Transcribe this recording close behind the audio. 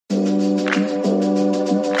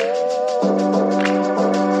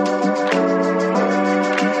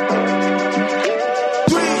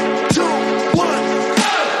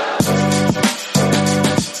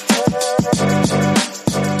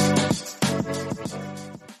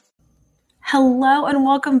Hello and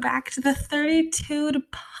welcome back to the 32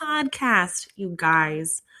 podcast. You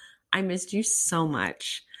guys, I missed you so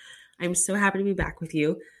much. I'm so happy to be back with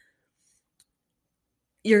you.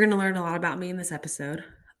 You're going to learn a lot about me in this episode.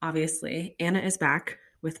 Obviously, Anna is back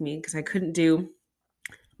with me because I couldn't do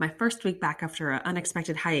my first week back after an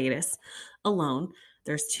unexpected hiatus alone.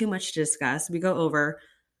 There's too much to discuss. We go over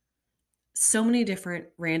so many different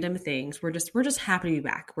random things. We're just happy to be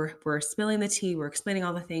back. We're spilling the tea. We're explaining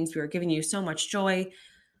all the things. We are giving you so much joy.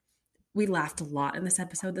 We laughed a lot in this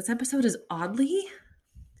episode. This episode is oddly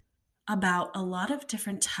about a lot of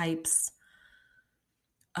different types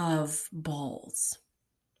of balls.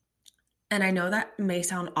 And I know that may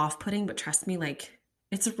sound off-putting, but trust me,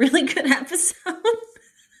 it's a really good episode.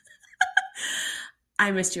 I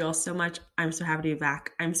missed you all so much. I'm so happy to be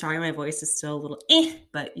back. I'm sorry my voice is still a little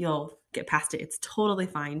but you'll get past it. It's totally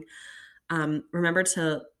fine. Remember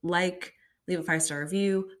to leave a 5-star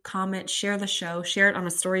review, comment, share the show, share it on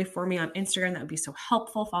a story for me on Instagram. That would be so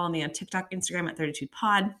helpful. Follow me on TikTok, Instagram at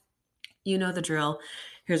 32pod. You know the drill.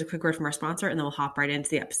 Here's a quick word from our sponsor, and then we'll hop right into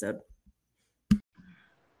the episode.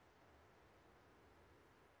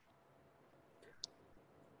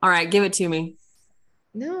 All right, give it to me.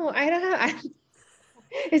 No, I don't have.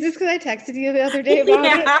 Is this because I texted you the other day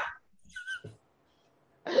about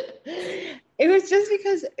it? It was just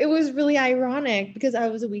because it was really ironic because I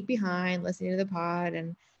was a week behind listening to the pod,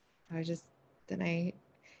 and I was just you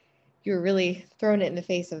were really throwing it in the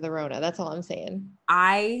face of the Rona. That's all I'm saying.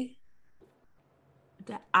 I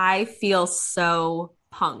feel so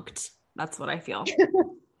punked. That's what I feel.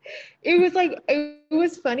 It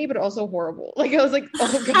was funny, but also horrible. I was like,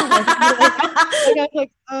 oh God. I was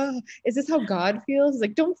like, oh, is this how God feels? It's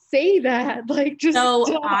like, don't say that. So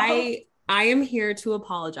stop. I am here to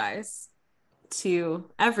apologize to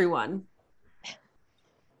everyone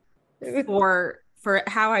for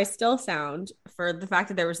how I still sound, for the fact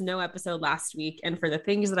that there was no episode last week, and for the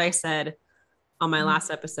things that I said on my last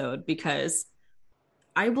episode, because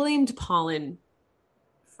I blamed pollen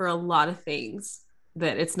for a lot of things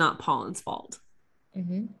that it's not pollen's fault.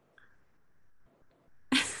 Mm-hmm.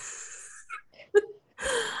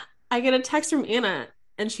 I get a text from Anna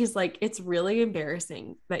and she's like, it's really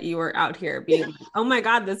embarrassing that you were out here being like, oh my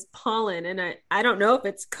God, this pollen. And I don't know if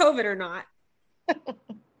it's COVID or not.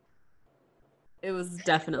 It was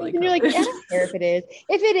definitely and COVID. you're like, I don't care if it is.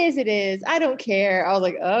 If it is, it is. I don't care. I was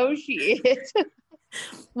like, oh shit.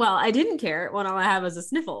 Well, I didn't care when all I have is the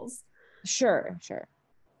sniffles. Sure.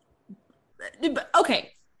 But,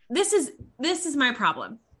 okay. This is my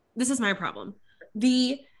problem.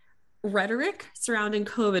 The rhetoric surrounding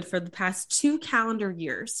COVID for the past 2 calendar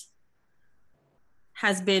years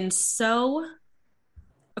has been so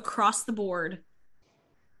across the board.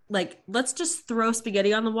 Let's just throw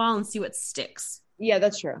spaghetti on the wall and see what sticks. Yeah,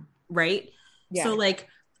 that's true. Right? Yeah. So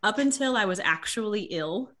up until I was actually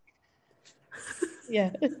ill. Yeah.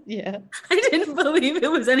 I didn't believe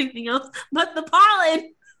it was anything else but the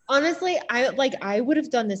pollen. Honestly, I would have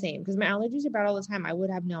done the same because my allergies are bad all the time. I would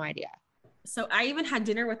have no idea. So I even had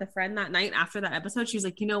dinner with a friend that night after that episode. She was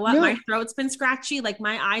like, you know what? No. My throat's been scratchy.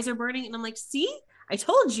 My eyes are burning. And I'm like, see, I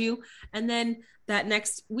told you. And then that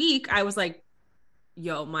next week I was like,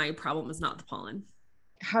 yo, my problem is not the pollen.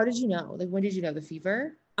 How did you know? When did you know? The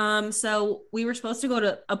fever? So we were supposed to go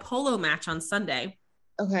to a polo match on Sunday.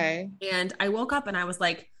 Okay. And I woke up and I was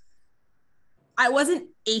like, I wasn't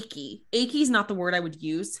achy. Achy is not the word I would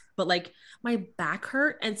use, but my back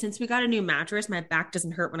hurt. And since we got a new mattress, my back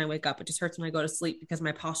doesn't hurt when I wake up. It just hurts when I go to sleep because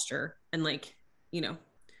my posture and my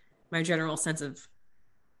general sense of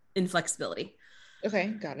inflexibility. Okay,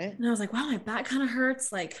 got it. And I was like, wow, my back kind of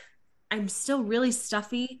hurts. I'm still really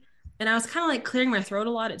stuffy. And I was kind of clearing my throat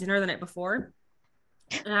a lot at dinner the night before.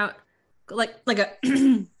 And I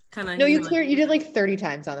kind of. No, you did 30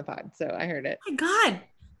 times on the pod. So I heard it. Oh my God.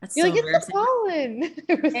 That's You're so it's the pollen.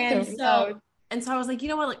 And so I was like, you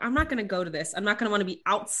know what? I'm not going to go to this. I'm not going to want to be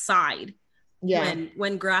outside. Yeah.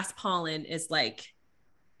 When grass pollen is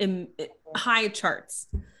in high charts.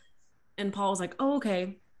 And Paul was like, oh,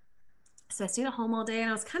 okay. So I stayed at home all day and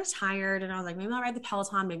I was kind of tired. And I was like, maybe I'll ride the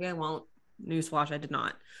Peloton. Maybe I won't. Newsflash, I did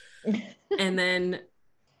not. And then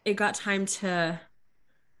it got time to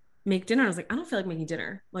make dinner. I was like, I don't feel like making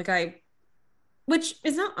dinner. Which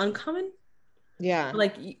is not uncommon. Yeah.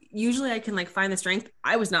 Usually I can find the strength.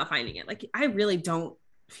 I was not finding it. I really don't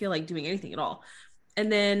feel like doing anything at all.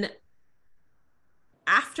 And then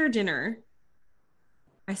after dinner,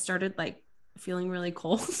 I started feeling really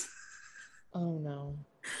cold. Oh no.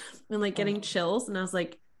 And getting chills. And I was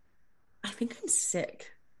like, I think I'm sick.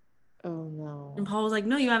 Oh And no. Paul was like,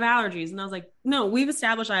 no, you have allergies. And I was like, no, we've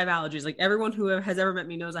established I have allergies. Like everyone who has ever met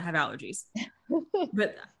me knows I have allergies,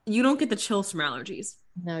 but you don't get the chills from allergies.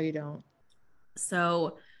 No, you don't.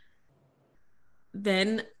 So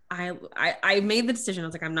then I made the decision. I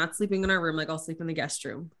was like, I'm not sleeping in our room. Like I'll sleep in the guest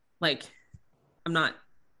room. Like I'm not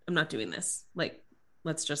I'm not doing this. Like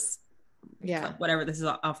let's just Yeah. cut whatever this is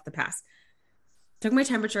off the pass. Took my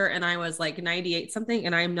temperature and I was like 98 something,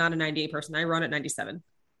 and I am not a 98 person. I run at 97.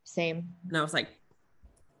 Same. And I was like,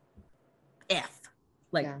 F.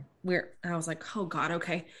 Like Yeah. I was like, oh God,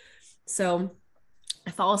 okay. So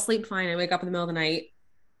I fall asleep fine. I wake up in the middle of the night.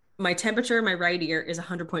 My temperature in my right ear is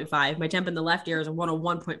 100.5. My temp in the left ear is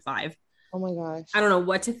 101.5. Oh my gosh. I don't know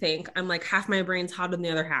what to think. I'm like, half my brain's hotter than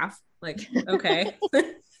the other half. Like, okay.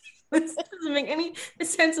 This doesn't make any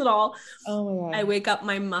sense at all. Oh my I God. wake up,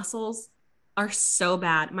 my muscles are so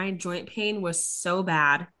bad. My joint pain was so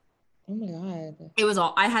bad. Oh my God. It was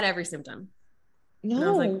all, I had every symptom. And I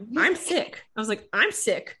was like, No. I'm sick. I was like, I'm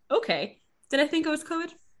sick. Okay. Did I think it was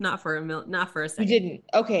COVID? Not for a You second. didn't.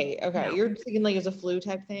 Okay. Okay. No. You're thinking like it was a flu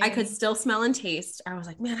type I thing. could still smell and taste. I was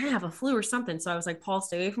like, man, I have a flu or something. So I was like, Paul,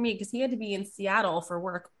 stay away from me, because he had to be in Seattle for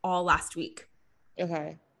work all last week.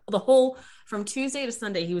 Okay. The whole from Tuesday to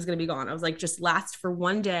Sunday, he was going to be gone. I was like, just last for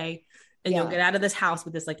one day and you'll Yeah. get out of this house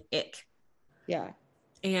with this like ick. Yeah.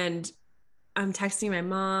 And I'm texting my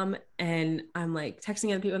mom and I'm like texting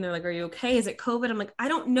other people and they're like, are you okay? Is it COVID? I'm like, I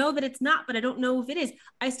don't know that it's not, but I don't know if it is.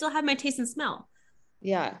 I still have my taste and smell.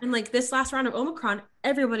 Yeah. And like this last round of Omicron,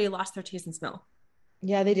 everybody lost their taste and smell.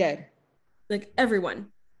 Yeah, they did. Like everyone.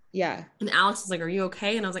 Yeah. And Alex was like, are you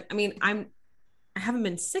okay? And I was like, I mean, I haven't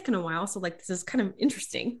been sick in a while. So like, this is kind of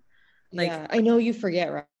interesting. Like, Yeah. I know you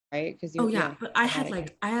forget, right? Because oh you're, yeah, yeah. but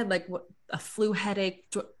Automatic. I had like what a flu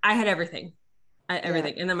headache. I had everything. Yeah.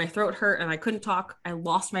 Everything. And then my throat hurt and I couldn't talk. I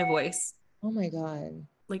lost my voice. Oh my God.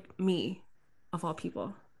 Like me, of all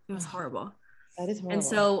people. It was Ugh, horrible. that is And horrible.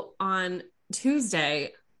 so on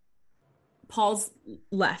Tuesday, Paul's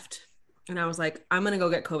left. And I was like, I'm going to go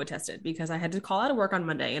get COVID tested, because I had to call out of work on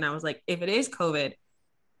Monday. And I was like, if it is COVID,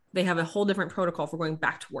 they have a whole different protocol for going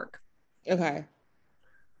back to work. Okay.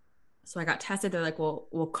 So I got tested. They're like, well,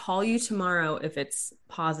 we'll call you tomorrow if it's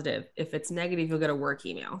positive. If it's negative, you'll get a work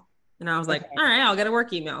email. And I was like, Okay. all right, I'll get a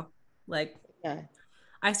work email. Like, Yeah.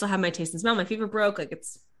 I still have my taste and smell. My fever broke. Like it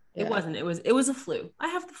Yeah. wasn't. It was a flu. I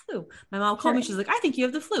have the flu. My mom called me. Sure. She's like, I think you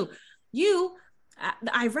have the flu. You,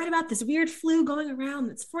 I read about this weird flu going around.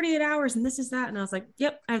 It's 48 hours and this is that. And I was like,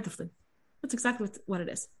 yep, I have the flu. That's exactly what it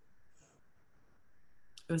is.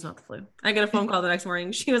 It was not the flu. I get a phone call the next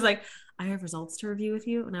morning. She was like, I have results to review with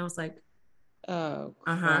you. And I was like, Oh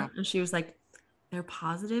uh-huh. crap. And she was like, they're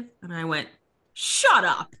positive. And I went, shut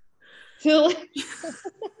up. So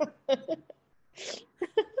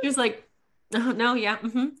She was like, oh, no, yeah.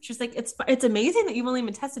 She's like, it's amazing that you've only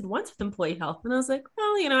been tested once with employee health. And I was like,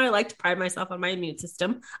 well, I like to pride myself on my immune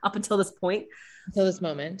system up until this point. until this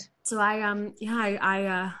moment. So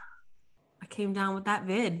I came down with that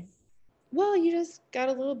vid. Well, you just got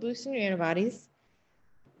a little boost in your antibodies.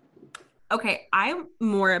 Okay, I'm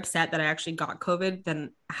more upset that I actually got COVID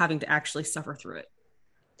than having to actually suffer through it.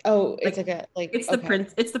 Oh, it's Like, like it's okay.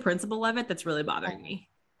 it's the principle of it that's really bothering me.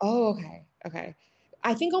 Oh, okay. Okay.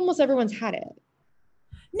 I think almost everyone's had it.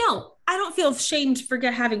 No, I don't feel ashamed for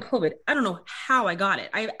having COVID. I don't know how I got it.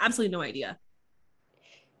 I have absolutely no idea.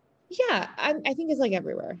 Yeah, I think it's like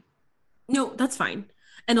everywhere. No, that's fine.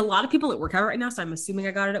 And a lot of people at work have it right now, so I'm assuming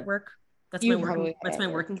I got it at work. You probably had That's it my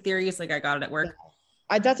at work. working theory is like I got it at Yeah. work.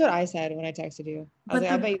 That's what I said when I texted you. I was But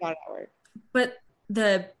like, I bet you got it at work. but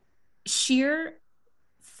the sheer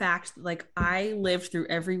fact, like I lived through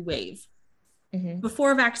every wave Hmm.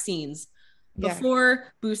 before vaccines, Yeah.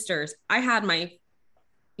 before boosters. I had my,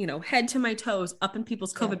 head to my toes up in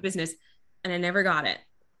people's Yeah. COVID business, and I never got it.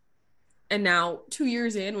 And now 2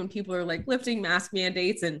 years in, when people are like lifting mask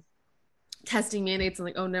mandates and testing mandates, I'm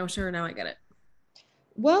like, oh no, sure, now I get it.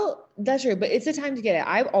 Well, that's true, but it's the time to get it.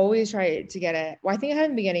 I've always tried to get it. Well, I think I had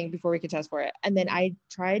in the beginning before we could test for it. And then I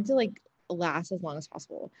tried to like last as long as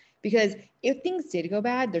possible because if things did go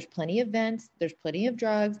bad, there's plenty of vents, there's plenty of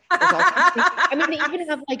drugs. There's all kinds of things. I mean, they even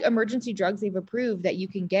have like emergency drugs they've approved that you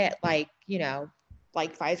can get, like,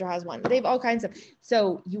 like Pfizer has one. They have all kinds of.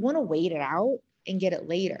 So you want to wait it out and get it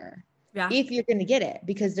later. Yeah. If you're going to get it,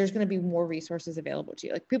 because there's going to be more resources available to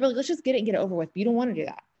you. Like people are like, let's just get it and get it over with. But you don't want to do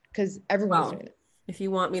that because everyone's doing it. If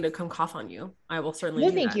you want me to come cough on you, I will certainly No,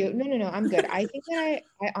 do thank that. you. No. I'm good. I think that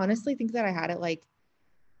I honestly think that I had it like,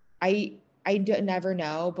 never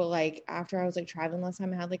know, but like after I was like traveling last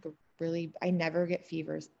time, I had like I never get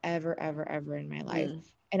fevers ever in my life.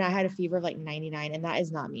 and I had a fever of like 99, and that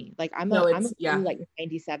is not me. Like No, I'm a it's yeah. flu like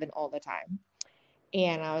 97 all the time.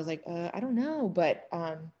 And I was like, I don't know, but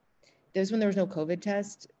this was when there was no COVID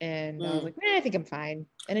test, and I was like, I think I'm fine,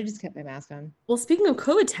 and I just kept my mask on. Well, speaking of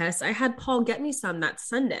COVID tests, I had Paul get me some that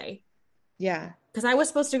Sunday Yeah. because I was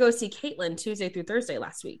supposed to go see Caitlin Tuesday through Thursday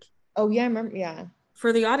last week. Oh yeah, I remember. Yeah.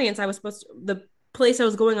 For the audience, the place I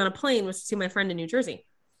was going on a plane was to see my friend in New Jersey,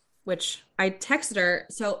 which I texted her.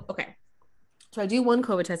 So, okay. So I do one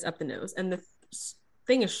COVID test up the nose, and the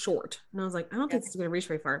thing is short. And I was like, I don't think this is going to reach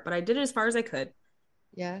very far, but I did it as far as I could.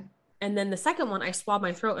 Yeah. And then the second one, I swabbed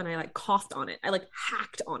my throat and I like coughed on it. I like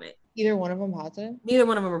hacked on it. Either one of them positive? Neither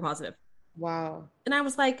one of them were positive. Wow. And I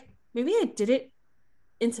was like, maybe I did it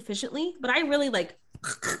insufficiently, but I really like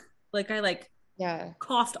I Yeah.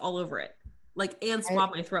 coughed all over it, like, and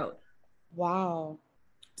swabbed my throat. Wow.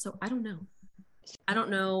 So I don't know. I don't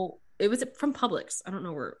know. It was from Publix. I don't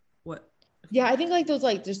know what. Yeah, I think like those,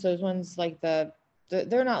 like just those ones, like they're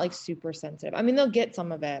not like super sensitive. I mean, they'll get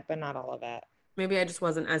some of it, but not all of it. Maybe I just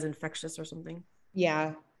wasn't as infectious or something.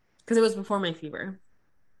 Yeah. Because it was before my fever.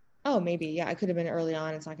 Oh, maybe. Yeah, I could have been early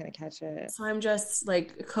on. It's not going to catch it. So I'm just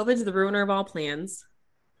like, COVID's the ruiner of all plans.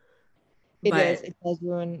 It is. It does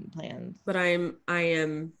ruin plans. But I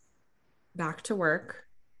am back to work.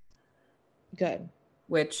 Good.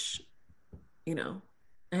 Which,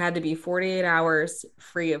 I had to be 48 hours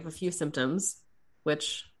free of a few symptoms,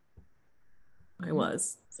 which I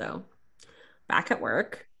was. So back at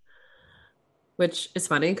work, which is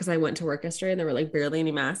funny because I went to work yesterday and there were like barely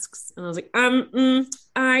any masks. And I was like,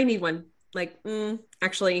 I need one. Like,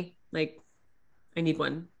 actually, like, I need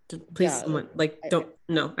one. Please, someone, like,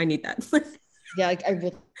 I need that. Yeah, like, I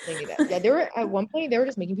really need that. Yeah, they were, at one point, they were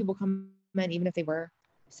just making people come in even if they were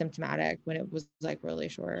symptomatic when it was like really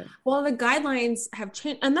short. Well, the guidelines have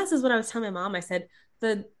changed. And this is what I was telling my mom. I said,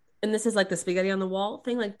 and this is like the spaghetti on the wall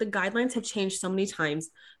thing. Like, the guidelines have changed so many times.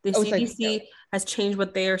 The CDC has changed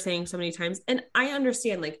what they are saying so many times. And I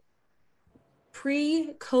understand, like,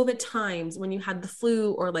 pre-COVID times when you had the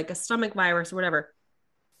flu or like a stomach virus or whatever,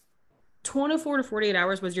 24 to 48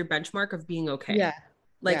 hours was your benchmark of being okay. Yeah.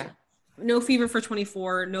 Like, no fever for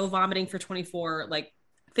 24, no vomiting for 24, like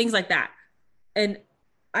things like that. And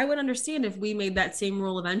I would understand if we made that same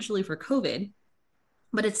rule eventually for COVID,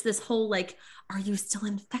 but it's this whole, like, are you still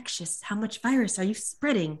infectious? How much virus are you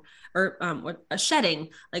spreading or shedding?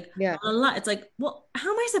 Like, yeah. It's like, well,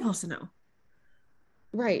 how am I supposed to know?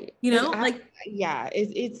 Right.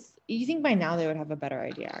 It's you think by now they would have a better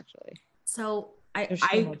idea, actually. So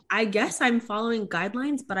I guess I'm following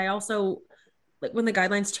guidelines, but I also, like, when the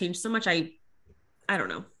guidelines change so much, I don't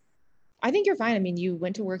know. I think you're fine. I mean, you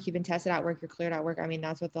went to work, you've been tested at work, you're cleared at work. I mean,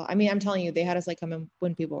 that's what I'm telling you, they had us like come in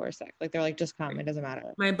when people were sick. Like, they're like, just come, it doesn't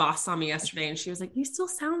matter. My boss saw me yesterday and she was like, you still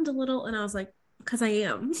sound a little, and I was like, because I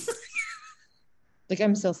am. Like,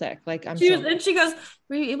 I'm still sick. Like, and she goes,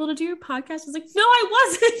 were you able to do your podcast? I was like, no, I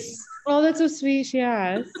wasn't. Oh, that's so sweet. She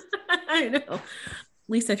asked. I know.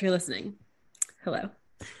 Lisa, if you're listening, hello.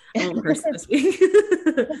 I'm a person this week.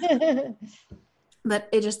 But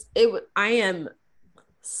I am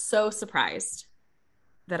so surprised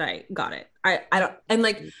that I got it. I don't, and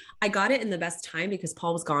like, I got it in the best time because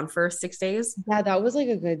Paul was gone for 6 days. Yeah, that was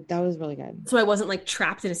really good. So I wasn't like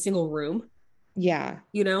trapped in a single room. Yeah.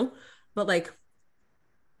 But like,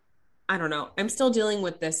 I don't know. I'm still dealing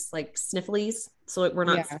with this like snifflies. So like,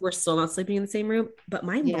 we're still not sleeping in the same room, but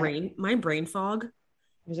my brain fog.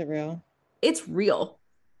 Was it real? It's real.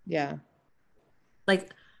 Yeah.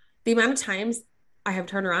 Like, the amount of times I have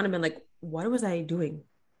turned around and been like, what was I doing?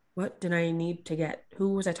 What did I need to get? Who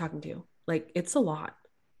was I talking to? Like, it's a lot.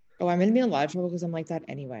 Oh, I'm going to be in a lot of trouble because I'm like that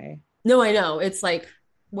anyway. No, I know. It's like,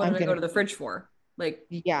 what did I go to the fridge for? Like,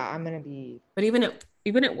 yeah, I'm going to be. But even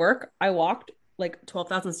at work, I walked like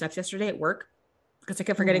 12,000 steps yesterday at work because I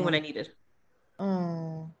kept forgetting what I needed.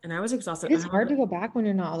 Oh. And I was exhausted. It's hard to go back when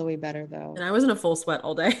you're not all the way better, though. And I was in a full sweat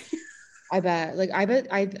all day. I bet. Like,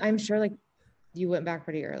 I'm sure like you went back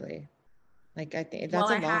pretty early. Like, I think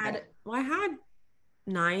that's a lot. I had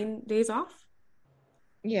 9 days off.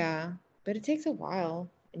 Yeah, but it takes a while,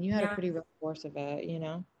 and you had a pretty rough course of it,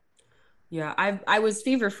 Yeah, I was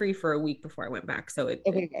fever free for a week before I went back, so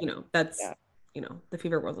that's the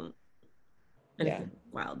fever wasn't anything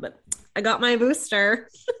wild, but I got my booster.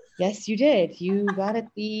 Yes, you did. You got it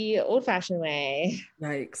the old-fashioned way.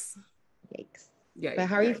 Yikes. Yeah. But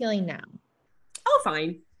how are you feeling now? Oh,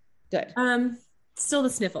 fine. Good. Still the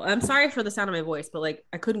sniffle. I'm sorry for the sound of my voice, but like,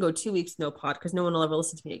 I couldn't go 2 weeks no pod because no one will ever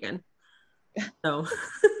listen to me again. So.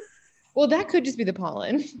 Well, that could just be the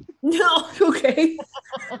pollen. No, okay.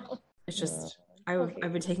 It's just I've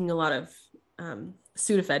been taking a lot of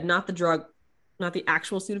Sudafed, not the drug, not the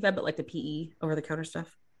actual Sudafed, but like the PE over the counter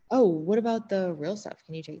stuff. Oh, what about the real stuff?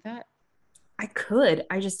 Can you take that? I could.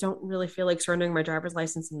 I just don't really feel like surrendering my driver's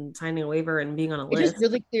license and signing a waiver and being on a It just list.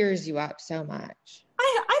 really clears you up so much.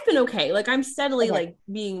 I've been okay. Like I'm steadily Okay. like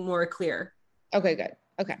being more clear. Okay, good.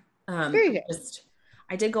 Okay. Very good. Just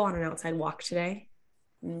I did go on an outside walk today.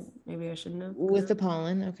 Maybe I shouldn't have. With the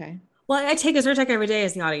pollen, okay. Well, I take a Zyrtec every day,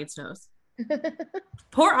 as the audience knows.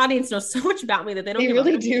 Poor audience knows so much about me that they don't They give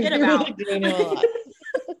really a do. shit They about. really do know a lot.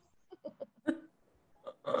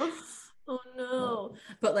 Oh no.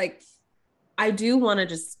 But like I do want to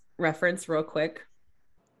just reference real quick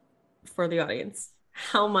for the audience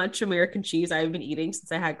how much American cheese I've been eating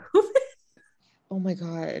since I had COVID. Oh my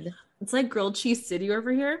God. It's like grilled cheese city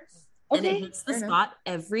over here. And it Okay. hits the Fair enough. spot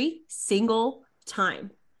every single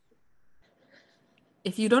time.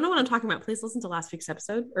 If you don't know what I'm talking about, please listen to last week's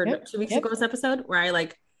episode or Yep. 2 weeks Yep. ago's episode where I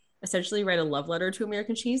like essentially write a love letter to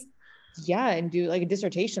American cheese. Yeah, and do like a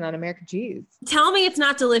dissertation on American cheese. Tell me it's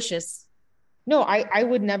not delicious. No, I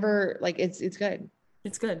would never like it's good.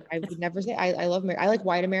 It's good. I would never say I love I like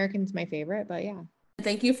white American's my favorite, but yeah.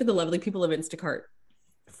 Thank you for the lovely people of Instacart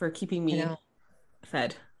for keeping I me know.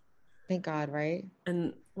 fed. Thank God, right?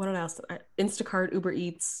 And what else? Instacart, Uber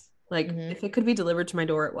Eats. Like Mhm. if it could be delivered to my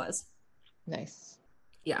door, it was. Nice.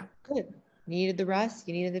 Yeah, Good. Needed the rest,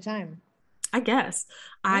 you needed the time. I guess.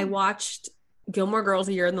 I Yeah. watched Gilmore Girls: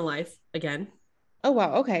 A Year in the Life again. Oh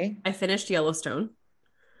wow, okay. I finished Yellowstone.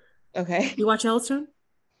 Okay. You watch Yellowstone?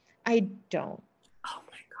 I don't. Oh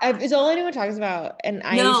my God. It's all anyone talks about, and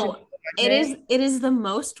I should No, watch it is the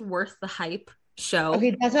most worth the hype show.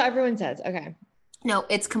 Okay, that's what everyone says. Okay. No,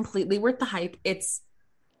 it's completely worth the hype.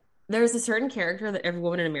 There's a certain character that every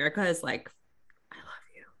woman in America is like, I love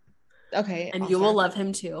you. Okay. And awesome. you will love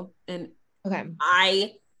him too. And Okay.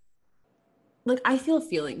 I feel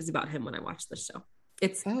feelings about him when I watch this show.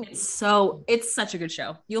 It's such a good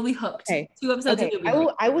show. You'll be hooked. Okay. 2 episodes Okay. and you'll be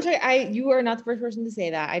hooked. I will try. You are not the first person to say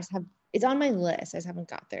that. I just have it's on my list. I just haven't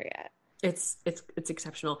got there yet. It's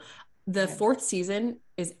exceptional. The Okay. 4th season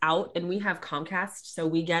is out and we have Comcast, so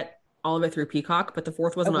we get all of it through Peacock, but the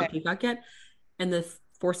 4th wasn't on Okay. Peacock yet. And the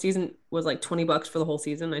 4th season was like $20 for the whole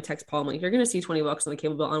season. I text Paul, I'm like, you're gonna see $20 on the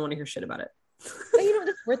cable bill. I don't want to hear shit about it. But you know,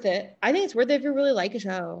 it's worth it. I think it's worth it if you really like a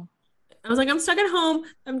show. I was like, I'm stuck at home.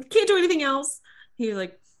 I can't do anything else. He was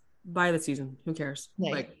like, buy the season. Who cares?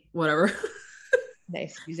 Nice. Like, whatever.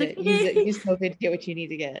 Nice. Use it. Use it. Use COVID to get what you need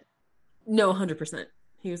to get. No, 100%.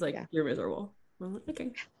 He was like, Yeah. you're miserable. I'm like,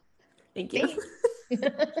 okay. Thank you.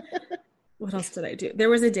 What else did I do? There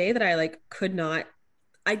was a day that I like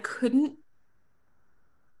I couldn't,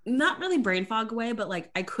 not really brain fog away, but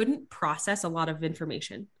like I couldn't process a lot of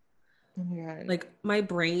information. Oh my God. Like my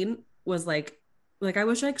brain was like I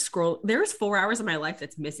wish I could scroll. There's 4 hours of my life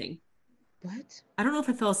that's missing. What? I don't know if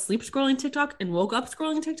I fell asleep scrolling TikTok and woke up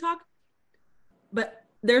scrolling TikTok, but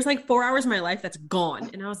there's like 4 hours of my life that's gone.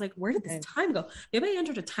 And I was like, where did this time go? Maybe I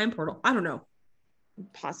entered a time portal. I don't know.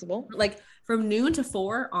 Possible. Like from noon to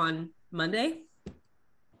 4 on Monday,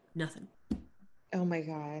 nothing. Oh my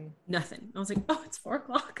God. Nothing. I was like, oh, it's 4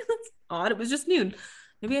 o'clock. That's odd. It was just noon.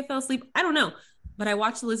 Maybe I fell asleep. I don't know. But I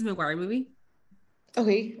watched the Lizzie McGuire movie.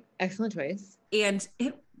 Okay. Excellent choice. And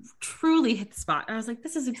it truly hit the spot. I was like,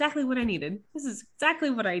 this is exactly what I needed. This is exactly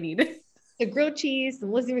what I needed. The grilled cheese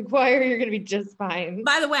and Lizzie McGuire, you're gonna be just fine.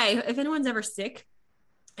 By the way, if anyone's ever sick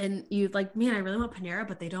and you like, man, I really want Panera,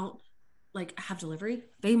 but they don't like have delivery,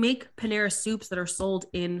 they make Panera soups that are sold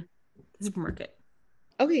in the supermarket.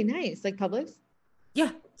 Okay, nice. Like Publix?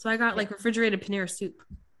 Yeah. So I got like refrigerated Panera soup.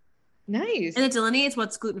 Nice. And it delineates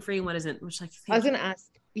what's gluten-free and what isn't, which like I was gonna ask.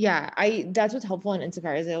 Yeah, that's what's helpful on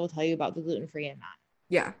Instacart is it will tell you about the gluten-free and not.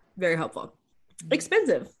 yeah, very helpful.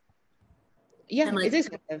 Expensive. Yeah, And, like, it's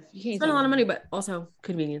expensive. You can't Spend a lot of money, but also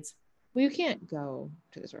convenience. Well, you can't go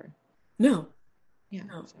to the store. No. Yeah.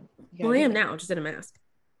 No. So you Well, I gotta am do that. now, just in a mask.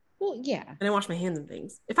 Well, yeah. And I wash my hands and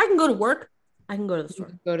things. If I can go to work, I can go to the You store.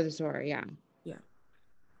 can go to the store, yeah. Yeah.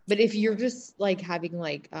 But if you're just like having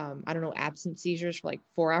like I don't know, absent seizures for like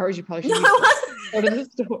 4 hours, you probably No, should I go to the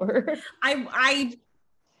store.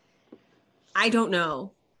 I don't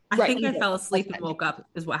know. I Right, think you I don't. fell asleep That's and woke up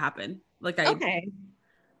is what happened. Like Okay.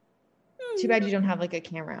 Too bad you don't have like a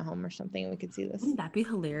camera at home or something. We could see this. Wouldn't that be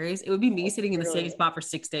hilarious? It would be me sitting in the same Really? spot for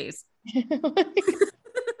 6 days.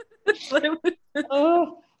 But it would-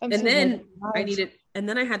 Oh, I'm and so then glad. and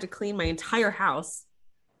then I had to clean my entire house.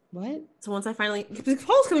 What? So once I finally, because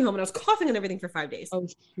Paul was coming home and I was coughing and everything for 5 days. Oh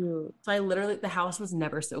shoot. So I literally, the house was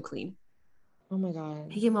never so clean. Oh my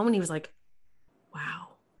God. He came home and he was like, wow.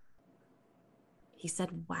 He said,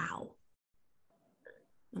 wow.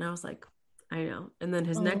 And I was like, I know. And then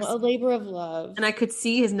his next, A labor of love. and I could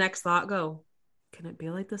see his next thought go, can it be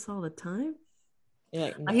like this all the time? You're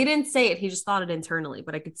like, He no. didn't say it. He just thought it internally,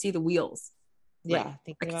 but I could see the wheels. Like, Yeah, I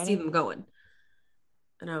thinking could about see it. them going.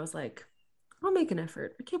 And I was like, I'll make an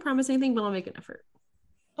effort. I can't promise anything, but I'll make an effort.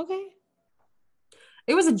 Okay.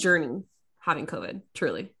 It was a journey having COVID,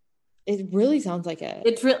 truly. It really sounds like it.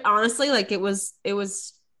 It's real, honestly, like it was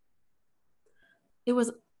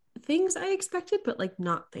things I expected, but like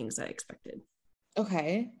not things I expected.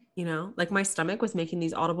 Okay. You know, like my stomach was making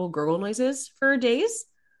these audible gurgle noises for days.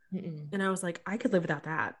 Mm-mm. And I was like, I could live without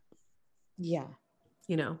that, Yeah.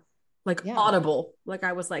 you know, like Yeah. audible. Like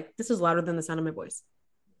I was like, this is louder than the sound of my voice.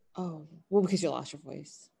 Oh, well, because you lost your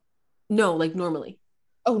voice. No, like normally.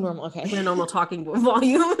 Oh, normal. Okay. Like my normal talking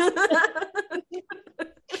volume.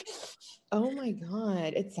 Oh my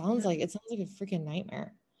God. It sounds like a freaking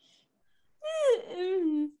nightmare.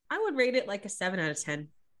 I would rate it like a 7 out of 10.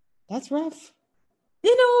 That's rough.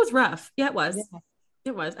 You know, it was rough. Yeah, it was. Yeah.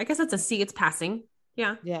 It was. I guess that's a C. It's passing.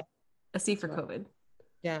 Yeah. Yeah. A C for COVID.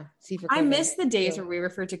 Yeah. C for I COVID. miss the days where we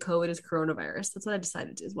referred to COVID as coronavirus. That's what I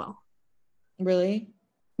decided to as well. Really?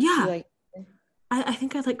 Yeah. You like I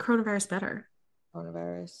think I like coronavirus better.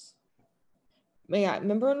 coronavirus? But yeah,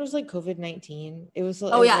 remember when it was like COVID-19? It was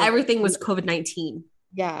Oh, yeah. like, Everything was COVID-19.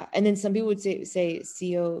 yeah. And then some people would say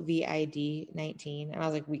COVID-19. And I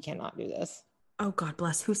was like, we cannot do this. Oh, God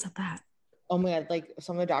bless. Who said that? Oh my God. Like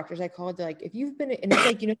some of the doctors I called, they're like, if you've been, and it's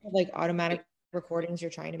like, you know, like automatic recordings,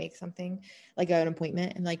 you're trying to make something like an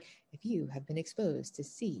appointment. And like, if you have been exposed to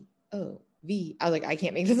COVID, I was like, I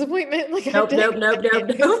can't make this appointment. Like, Nope.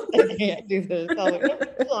 I can't do this. I was like, nope,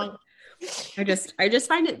 hold on. I just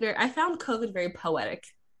find it I found COVID very poetic.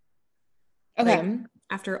 Okay. Like,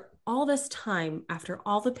 after all this time, after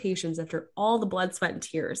all the patience, after all the blood, sweat, and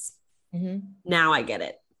tears, now I get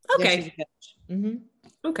it. Okay. Mm-hmm.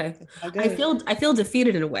 Okay. I feel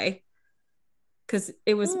defeated in a way. Because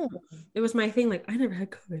it was my thing. Like, I never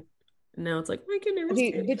had COVID. And now it's like, I can never.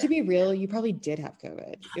 Okay, but to be real, you probably did have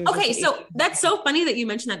COVID. Okay, so that's so funny that you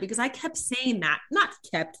mentioned that, because I kept saying that. Not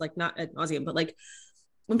ad nauseum, but like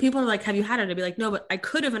when people are like, have you had it? I'd be like, no, but I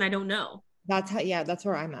could have, and I don't know. That's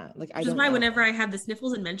where I'm at. Like, Which is why whenever I have the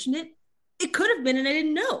sniffles and mention it, it could have been, and I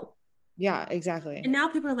didn't know. Yeah, exactly. And now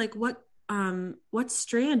people are like, what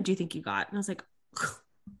strand do you think you got? And I was like,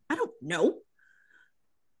 I don't know.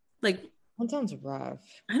 Like, that sounds rough.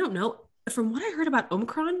 I don't know. From what I heard about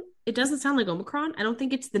Omicron, it doesn't sound like Omicron. I don't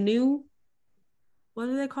think it's the new, what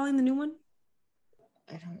are they calling the new one?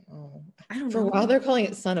 I don't know. For a while, they're calling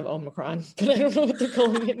it son of Omicron, but I don't know what they're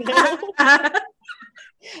calling it now.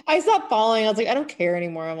 I stopped following. I was like, I don't care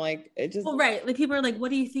anymore. I'm like, it just. Well, right. Like, people are like,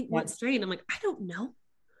 what do you think? Yeah. What strain? I'm like, I don't know.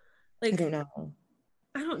 Like, I don't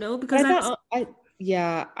know. Because I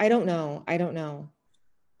don't know.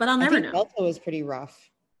 But I'll never know. Delta was pretty rough.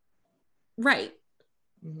 Right.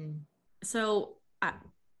 Mm-hmm. So,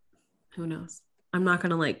 who knows? I'm not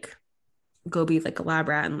gonna like go be like a lab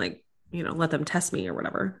rat and like, you know, let them test me or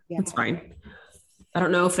whatever. Yeah. It's fine. I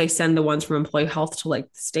don't know if they send the ones from employee health to like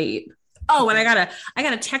the state. Oh, and I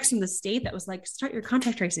got a text from the state that was like, start your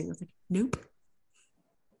contact tracing. I was like, nope.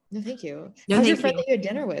 No, thank you. How's your friend that you had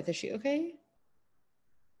dinner with? Is she okay?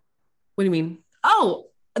 What do you mean? Oh,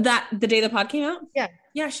 the day the pod came out? Yeah.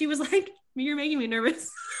 Yeah, she was like, you're making me nervous.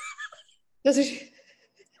 That's what she...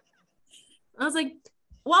 I was like,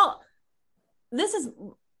 well,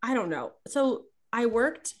 I don't know. So I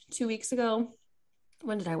worked 2 weeks ago.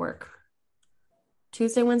 When did I work?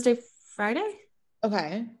 Tuesday, Wednesday, Friday?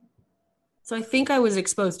 Okay. So I think I was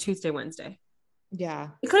exposed Tuesday, Wednesday. Yeah.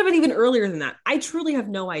 It could have been even earlier than that. I truly have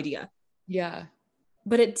no idea. Yeah.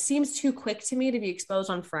 But it seems too quick to me to be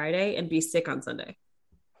exposed on Friday and be sick on Sunday.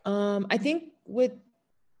 I think with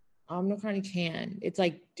Omicron, you can.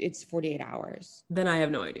 It's 48 hours. Then I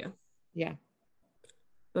have no idea. Yeah.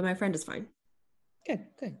 But my friend is fine. Good.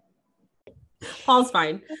 Paul's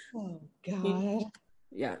fine. Oh, God.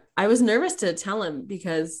 Yeah. I was nervous to tell him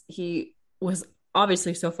because he was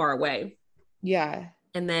obviously so far away. Yeah.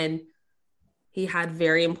 And then he had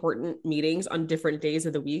very important meetings on different days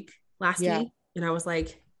of the week last week. And I was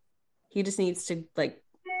like, he just needs to like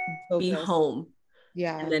be home.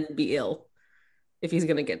 Yeah. And then be ill if he's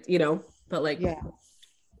going to get, you know, but like, yeah.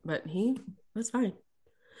 But he was fine.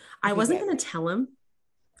 I wasn't going to tell him.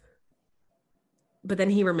 But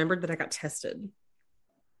then he remembered that I got tested.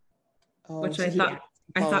 Oh, which so I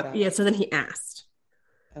thought, yeah. So then he asked.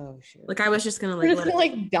 Oh, sure. Like I was just gonna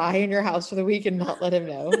die in your house for the week and not let him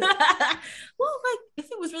know. Well, like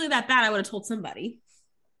if it was really that bad, I would have told somebody.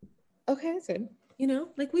 Okay, that's good. You know,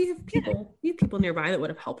 like we have people nearby that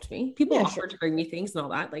would have helped me. People offered to bring me things and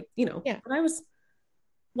all that. Like, you know, but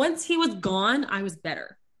once he was gone, I was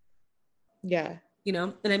better. Yeah. You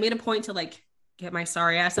know, and I made a point to like get my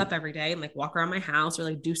sorry ass up every day and like walk around my house or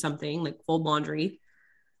like do something, like fold laundry,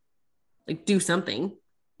 like do something,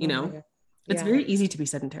 you Oh my know? God. It's Yeah. very easy to be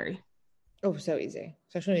sedentary. Oh, so easy,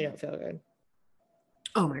 especially when you don't feel good.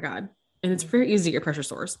 Oh my God. And it's very easy to get pressure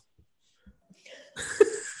sores.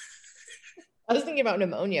 I was thinking about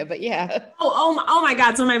pneumonia, but yeah. Oh my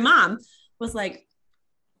God. So my mom was like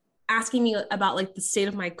asking me about like the state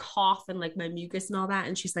of my cough and like my mucus and all that.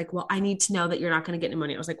 And she's like, well, I need to know that you're not going to get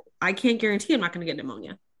pneumonia. I was like, I can't guarantee I'm not going to get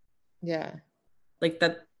pneumonia. Yeah. Like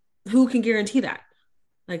that, who can guarantee that?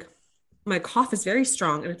 Like my cough is very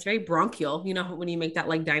strong and it's very bronchial. You know, when you make that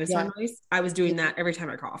like dinosaur Yeah. noise, I was doing that every time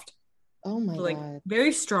I coughed. Oh my So like God.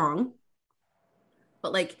 very strong,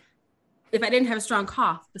 but like if I didn't have a strong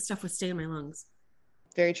cough, the stuff would stay in my lungs.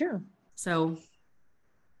 Very true. So,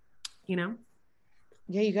 you know,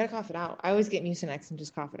 Yeah, you gotta cough it out. I always get Mucinex and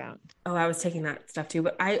just cough it out. oh, I was taking that stuff too,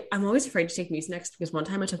 but I'm always afraid to take Mucinex because one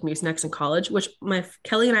time I took Mucinex in college, which my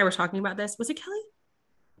Kelly and I were talking about this. Was it Kelly?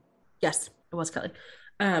 Yes, it was Kelly.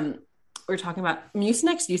 We were talking about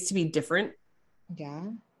Mucinex used to be different.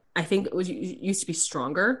 Yeah. I think it used to be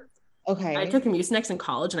stronger. I Okay. took Mucinex in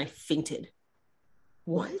college and I fainted.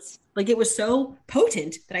 What? Like it was so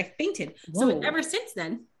potent that I fainted. So Whoa. ever since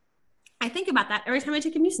then, I think about that every time I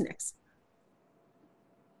take a Mucinex.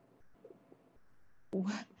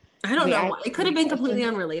 What? I don't Okay, know I have why. It a could have been completely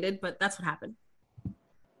question. unrelated, but that's what happened.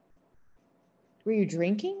 Were you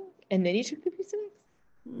drinking and then you took the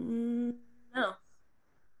Mucinex? No.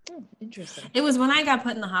 Oh, interesting. It was when I got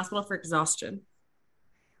put in the hospital for exhaustion.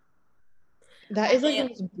 That is like the I,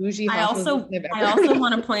 most bougie I also hospitalization I've I ever heard also of.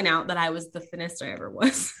 want to point out that I was the thinnest I ever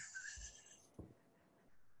was.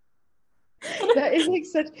 That is like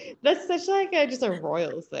that's such like just a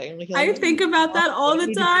Royals thing. Like, you're I like, think about that all the I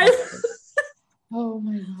need to time. cough it. Oh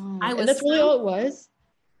my I God. And was that's really so all it was?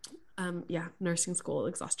 yeah, nursing school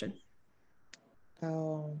exhaustion.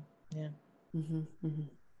 Oh, yeah. Mm-hmm.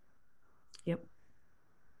 Yep.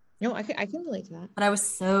 No, I can relate to that. But I was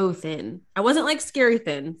so thin. I wasn't like scary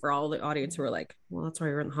thin for all the audience who were like, well, that's why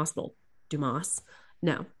you're in the hospital, Dumas.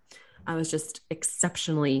 No, I was just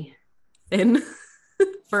exceptionally thin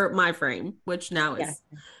for my frame, which now Yeah, is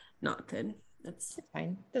not thin. It's it's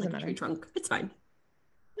fine. Doesn't like a tree matter. trunk. It's fine.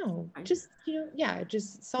 No, Fine. just, yeah,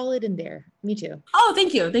 just solid in there. Me too. Oh,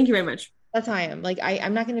 thank you. Thank you very much. That's how I am. Like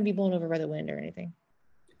I'm not gonna be blown over by the wind or anything.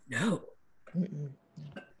 No. Mm-mm.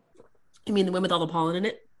 You mean the wind with all the pollen in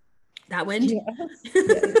it? That wind? Yes.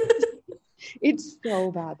 Yes. It's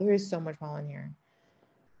so bad. There is so much pollen here.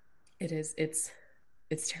 It is. It's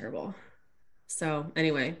terrible. So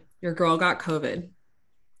anyway, your girl got COVID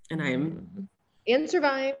and I'm Mhm. And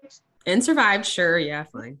survived. and survived. Sure. Yeah,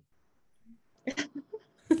 fine.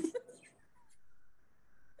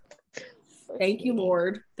 Thank you,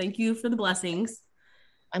 Lord. Thank you for the blessings.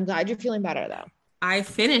 I'm glad you're feeling better though. I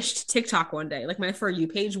finished TikTok one day. Like my For You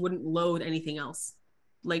page wouldn't load anything else.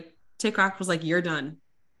 Like TikTok was like, you're done.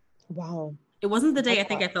 Wow. It wasn't the day I That's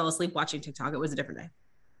think I fell asleep watching TikTok. It was a different day.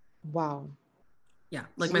 wow. Yeah.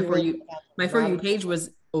 Like So you really My For You rabbit page hole.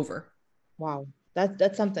 was over. Wow.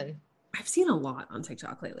 That's something. I've seen a lot on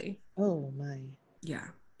TikTok lately. Oh my. Yeah.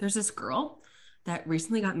 There's this girl that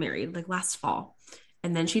recently got married, like last fall.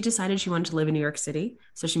 And then she decided she wanted to live in New York City.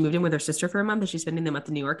 So she moved in with her sister for a month and she's spending them up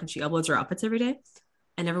in New York and she uploads her outfits every day.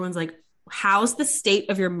 And everyone's like, how's the state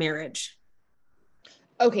of your marriage?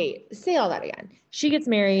 Okay, say all that again. She gets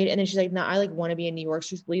married and then she's like, no, I like want to be in New York.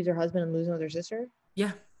 She just leaves her husband and moves in with her sister.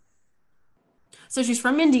 Yeah. So she's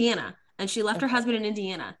from Indiana and she left her Okay. husband in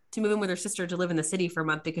Indiana to move in with her sister to live in the city for a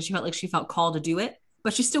month because she felt called to do it.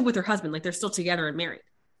 But she's still with her husband. Like they're still together and married.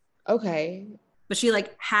 Okay. But she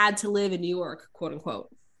like had to live in New York, quote unquote.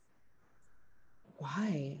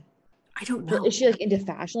 Why? I don't Is know. she like into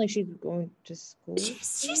fashion? Like she's going to school? She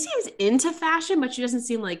seems into fashion, but she doesn't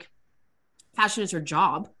seem like fashion is her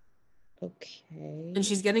job. Okay. And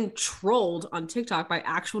she's getting trolled on TikTok by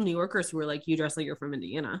actual New Yorkers who are like, you dress like you're from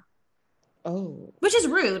Indiana, Oh, which is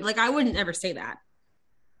rude. Like, I wouldn't ever say that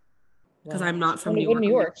because well, I'm she's not from going New to go to York New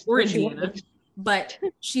York. or Where she Indiana. wants. But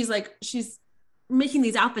she's making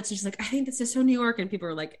these outfits and she's like, I think this is so New York. And people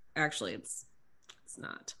are like, actually, it's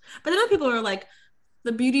not. But then other people are like,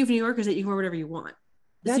 the beauty of New York is that you can wear whatever you want.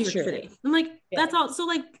 It's New That's York true. City. I'm like, Yeah. that's all. So,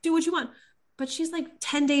 like, do what you want. But she's like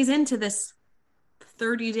 10 days into this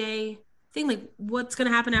 30-day thing. Like, what's going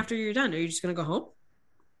to happen after you're done? Are you just going to go home?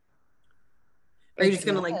 Are I you just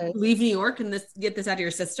going to like guess. leave New York and get this out of your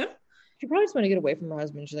system? She probably just want to get away from her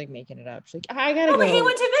husband. She's like making it up. She's like, I gotta No, but he go.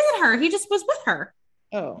 went to visit her. He just was with her.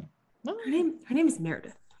 Oh, well, Her name is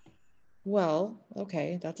Meredith. well,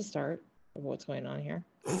 okay. That's a start of what's going on here.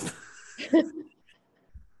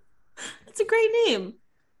 It's a great name.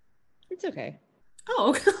 It's okay.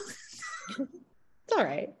 Oh, It's all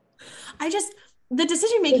right. I just the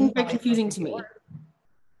decision This making is is how very I feel confusing like to it me. works.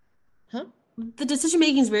 Huh? The decision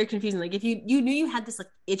making is very confusing. Like if you knew you had this like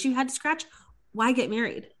itch you had to scratch, why get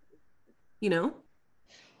married? You know?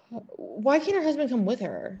 Why can't her husband come with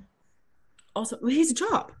her? Also, well, he has a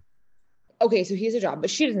job. Okay, so he has a job, but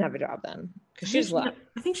she doesn't have a job then because I she think just left.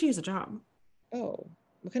 I think she has a job Oh,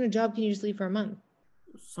 what kind of job can you just leave for a month?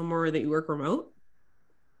 somewhere that you work remote.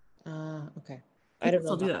 Okay. I People don't know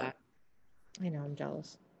still do about that. that. I know, I'm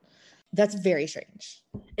jealous. That's very strange.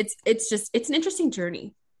 It's just it's an interesting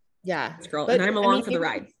journey, Yeah. this girl, and But I'm I along mean, for the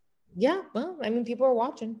ride. yeah, well, I mean, people are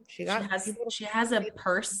watching. She got people She has a to,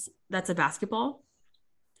 purse that's a basketball.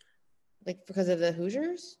 like because of the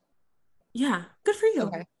Hoosiers. Yeah, good for you.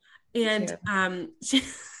 Okay. Thank And you. she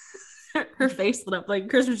her face lit up like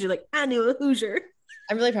Christmas. She's like, I knew a Hoosier.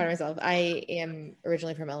 I'm really proud of myself. I am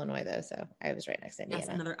originally from Illinois though, so I was right next to That's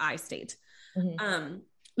Indiana. another I state. Mhm.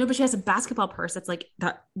 No, but she has a basketball purse that's like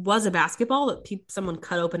that was a basketball that someone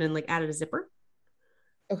cut open and like added a zipper.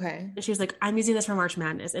 Okay. And she was like, I'm using this for March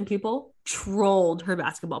Madness. And people trolled her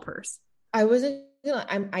basketball purse. I wasn't gonna,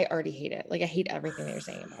 I already hate it. Like I hate everything that you're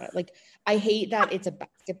saying about it. Like I hate that it's a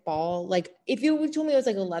basketball. Like if you told me it was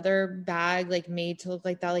like a leather bag, like made to look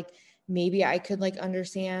like that, like maybe I could like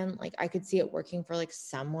understand. Like I could see it working for like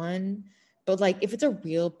someone. But like if it's a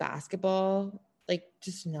real basketball, like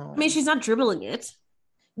just I mean, no. she's not dribbling it.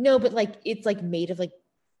 No, but like it's like made of like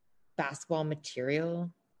basketball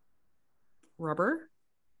material. Rubber?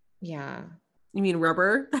 Yeah. You mean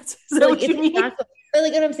rubber? That's is But that like what it's you like mean? basketball. But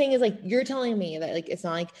like what I'm saying is like you're telling me that like it's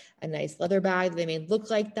not like a nice leather bag that they made look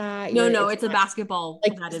like that. No, no, It's it's a not basketball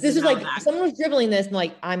like that is this is now a like bag. someone was dribbling this and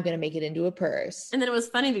like I'm gonna make it into a purse. And then it was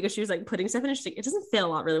funny because she was like putting stuff in it. She's like, it doesn't fit a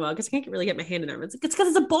lot really well because I can't really get my hand in there. It's like, it's because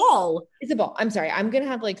it's a ball. It's a ball. I'm sorry. I'm gonna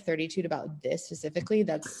have like 32 about this specifically.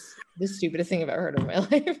 That's the stupidest thing I've ever heard in my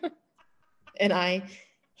life. And I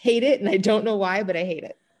hate it and I don't know why, but I hate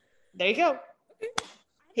it. There you go. I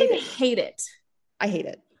didn't hate it. I hate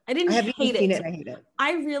it. I didn't I haven't hate even seen it. it and I hate it.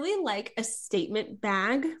 I really like a statement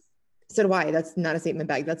bag. So do I. That's not a statement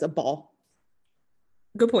bag. That's a ball.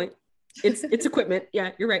 Good point. It's equipment.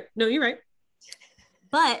 Yeah, you're right. No, you're right.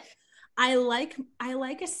 But I like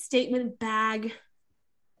a statement bag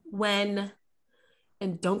when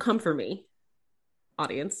and don't come for me,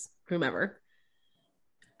 audience, whomever.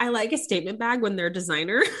 I like a statement bag when they're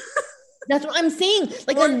designer That's what I'm saying.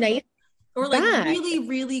 Like a or nice or like bag. really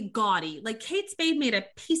really gaudy. Like Kate Spade made a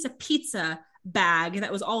piece of pizza bag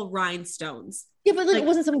that was all rhinestones. Yeah, but like, Like it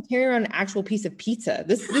wasn't someone carrying around an actual piece of pizza.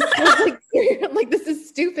 This feels like like this is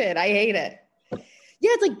stupid. I hate it. Yeah,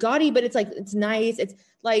 it's like gaudy, but it's like it's nice. It's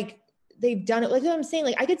like they've done it. Like what I'm saying,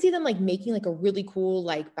 like I could see them like making like a really cool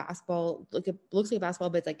like basketball. Like it looks like a basketball,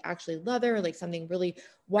 but it's like actually leather, or like something really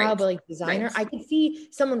wild, right, but like designer. right. I could see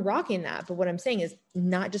someone rocking that. But what I'm saying is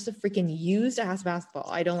not just a freaking used ass basketball.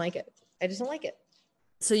 I don't like it. I just don't like it.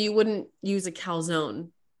 So you wouldn't use a calzone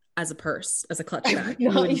as a purse, as a clutch I bag. would You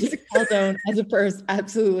not would use a calzone as a purse.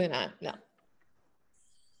 Absolutely not. No,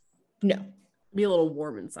 no. be a little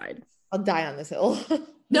warm inside. I'll die on this hill. This is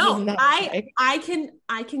No, not I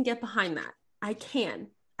can get behind that. I can.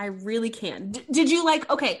 I really can. Did you like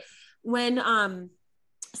okay, when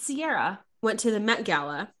Sierra went to the Met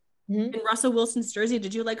Gala Mhm. in Russell Wilson's jersey,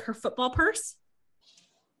 did you like her football purse?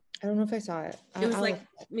 I don't know if I saw it. It was like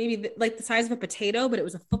maybe like the size of a potato, but it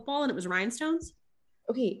was a football and it was rhinestones.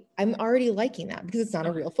 Okay, I'm already liking that because it's not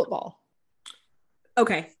a real football.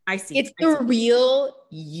 Okay, I see. It's the real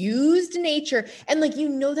used nature. And like,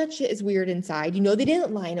 that shit is weird inside. They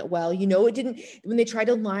didn't line it well. It didn't, when they tried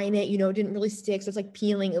to line it, it didn't really stick. So it's like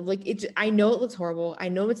peeling. Like, I know it looks horrible. I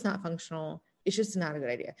know it's not functional. It's just not a good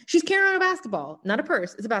idea. She's carrying around a basketball, not a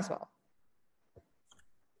purse. It's a basketball.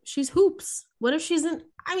 She's hoops. What if she's in?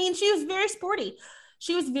 I mean, she was very sporty.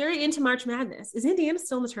 She was very into March Madness. Is Indiana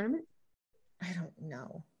still in the tournament? I don't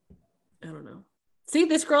know. I don't know. See,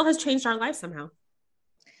 this girl has changed our life somehow.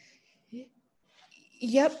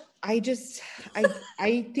 Yep. I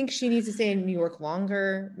think she needs to stay in New York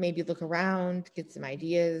longer, maybe look around, get some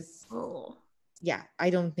ideas. Oh. Yeah. I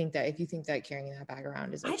don't think that if you think that carrying that bag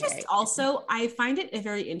around is okay. I find it a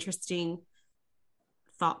very interesting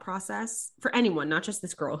thought process for anyone, not just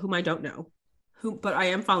this girl whom I don't know, but I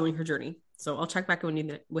am following her journey. So I'll check back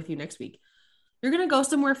with you next week. You're going to go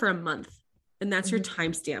somewhere for a month and that's your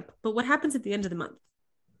timestamp. But what happens at the end of the month?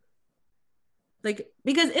 Like,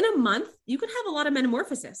 because in a month, you can have a lot of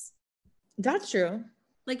metamorphosis. That's true.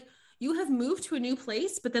 Like, you have moved to a new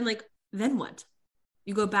place, but then what?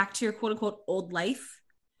 You go back to your quote unquote old life?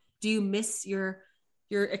 Do you miss your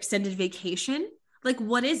extended vacation? Like,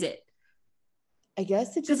 what is it? I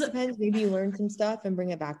guess it just 'Cause depends. Maybe you learn some stuff and bring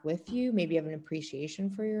it back with you. Maybe you have an appreciation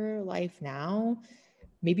for your life now.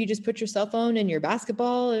 Maybe you just put your cell phone in your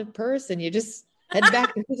basketball purse and you just head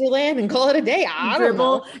back to Switzerland and call it a day. I don't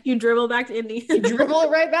know. you dribble back to Indy. You dribble it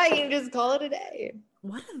right back and just call it a day.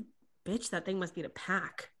 What a bitch that thing must be to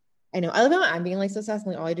pack. I know. I love how I'm being like so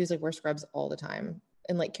sassy. All I do is like wear scrubs all the time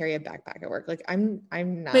and like carry a backpack at work. Like I'm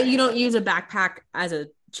not. But you don't use a backpack as a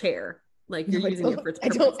chair. Like you're using it for its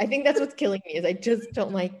purpose. I think that's what's killing me is I just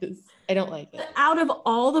don't like this. I don't like it. Out of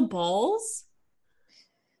all the balls,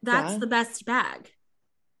 that's the best bag.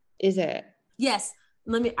 Is it? Yes.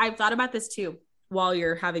 I've thought about this too while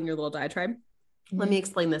you're having your little diatribe. Mm-hmm. Let me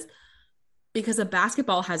explain this. Because a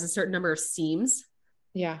basketball has a certain number of seams.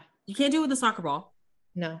 Yeah. You can't do it with a soccer ball.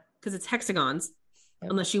 No. Because it's hexagons.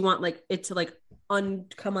 Yep. Unless you want like it to like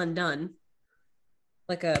come undone.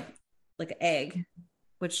 Like an egg.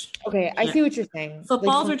 Which okay, I see what you're saying.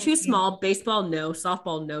 Footballs are too small. Baseball, no.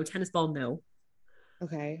 Softball, no. Tennis ball, no.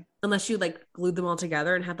 Okay. Unless you like glued them all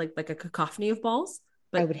together and had like a cacophony of balls.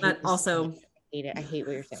 But I would hate also I hate it. I hate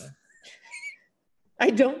what you're saying.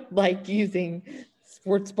 I don't like using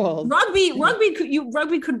sports balls.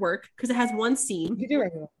 Rugby could work because it has one seam. You do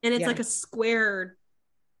regular. And it's like a square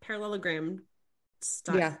parallelogram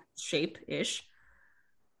style shape-ish.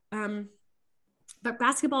 But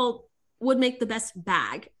basketball would make the best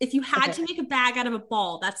bag. If you had to make a bag out of a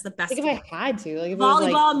ball, that's the best. If I had to, like if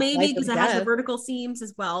volleyball, maybe because it has the vertical seams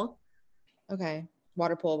as well. Okay,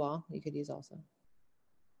 water polo ball you could use also.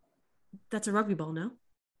 That's a rugby ball, no?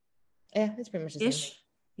 Yeah, it's pretty much the same.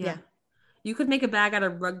 Yeah. You could make a bag out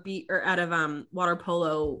of rugby or out of water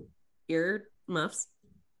polo ear muffs.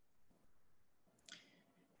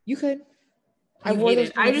 You could. I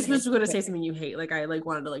just was going to say something you hate. Like I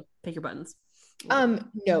wanted to like pick your buttons.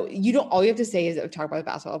 No, you don't. All you have to say is talk about the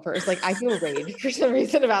basketball purse. Like I feel rage for some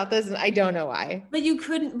reason about this, and I don't know why. But you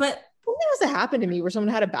couldn't. But something must have happened to me where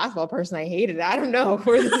someone had a basketball purse and I hated it. I don't know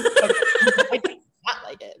where this is coming from. I did not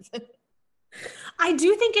like it. I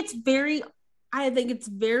do think it's very. I think it's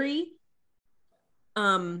very,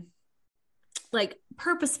 like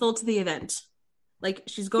purposeful to the event. Like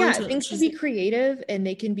she's going to. Things can be creative and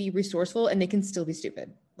they can be resourceful and they can still be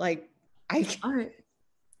stupid. Like all right.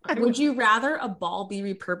 Would you rather a ball be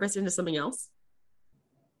repurposed into something else?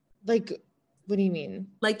 Like, what do you mean?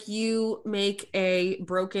 Like you make a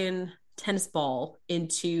broken tennis ball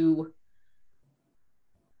into,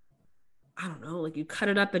 I don't know, like you cut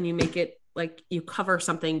it up and you make it like you cover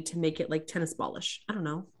something to make it like tennis ballish. I don't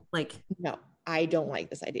know. Like, no, I don't like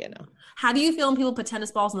this idea. No. How do you feel when people put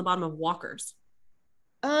tennis balls on the bottom of walkers?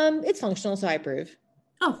 It's functional, so I approve.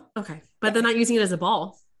 Oh, okay. But they're not using it as a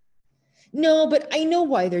ball. No, but I know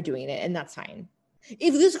why they're doing it, and that's fine.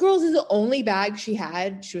 If this girl's is the only bag she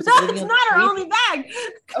had, she was like, that's not her only bag.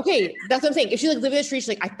 Okay, that's what I'm saying. If she like lived in the street, she's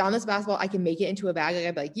like, I found this basketball, I can make it into a bag. Like,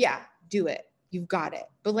 I'd be like, yeah, do it. You've got it.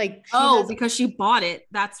 But like, because she bought it,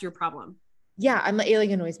 that's your problem. Yeah, I'm like, it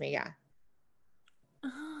like annoys me. Yeah.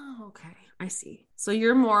 Oh, okay, I see. So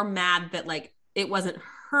you're more mad that like it wasn't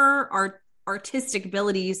her artistic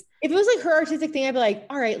abilities. If it was like her artistic thing, I'd be like,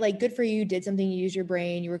 all right, like good for you, did something, you used your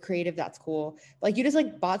brain, you were creative, that's cool. Like you just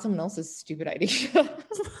like bought someone else's stupid idea.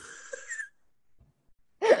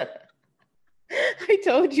 I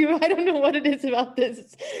told you, I don't know what it is about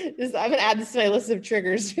this. I'm gonna add this to my list of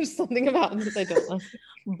triggers. There's something about this I don't like.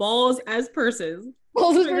 Balls as purses.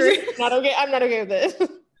 Balls as purses. Not okay. I'm not okay with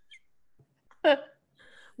it.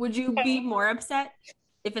 Would you be more upset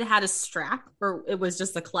if it had a strap or it was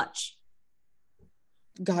just a clutch?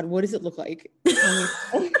 God, what does it look like? Hers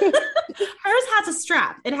has a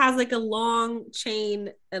strap. It has like a long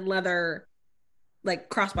chain and leather, like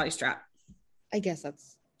crossbody strap. I guess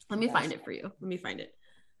that's. Let me find it for you. Let me find it.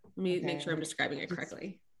 Let me make sure I'm describing it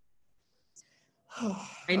correctly.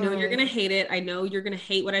 I know you're gonna hate it. I know you're gonna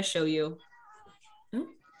hate what I show you.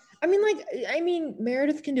 I mean,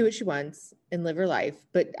 Meredith can do what she wants and live her life,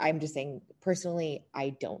 but I'm just saying, personally, I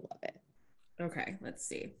don't love it. Okay, let's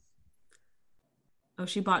see. Oh,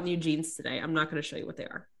 she bought new jeans today. I'm not going to show you what they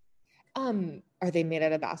are. Are they made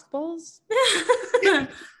out of basketballs?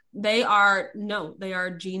 They are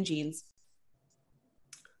jeans.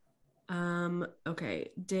 Okay.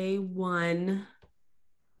 Day one.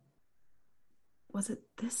 Was it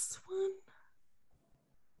this one?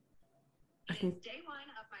 Day one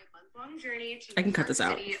of my month-long journey to I can cut this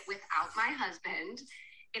out. Without my husband.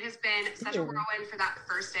 It has been such a whirlwind for that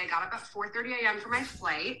first day. Got up at 4:30 a.m. for my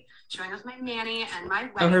flight, showing off my nanny and my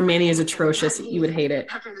wedding. Oh, her nanny is atrocious. You would hate it.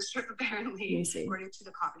 After this trip, apparently, according to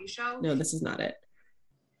the comedy show. No, this is not it.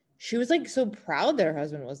 She was like so proud that her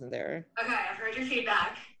husband wasn't there. Okay, I've heard your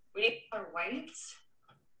feedback. We need color white.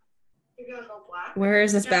 Where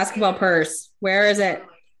is this basketball purse? Where is it?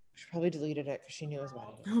 She probably deleted it because she knew it was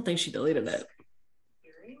about it. I don't think she deleted it.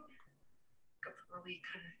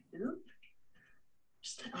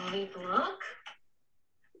 Just a neat look.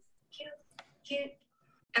 Cute.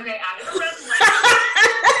 Okay, added a red light.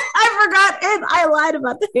 I forgot it. I lied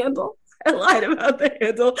about the handle.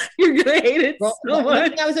 You're gonna hate it so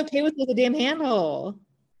much. I was okay with the damn handle.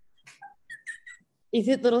 Is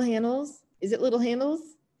it little handles?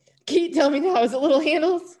 Can you tell me now? Is it little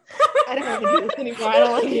handles? I don't want to do this anymore. I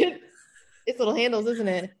don't like it. It's little handles, isn't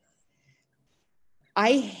it?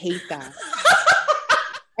 I hate that.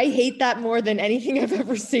 I hate that more than anything I've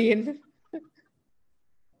ever seen.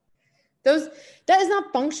 That is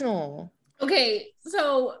not functional. Okay.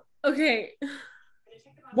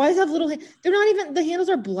 Why does it have little hands? They're not even, the handles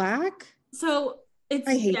are black. So it's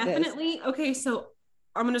definitely this. Okay. So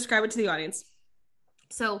I'm going to describe it to the audience.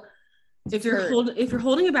 So if you're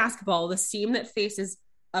holding a basketball, the seam that faces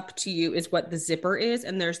up to you is what the zipper is.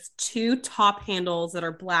 And there's two top handles that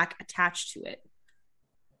are black attached to it.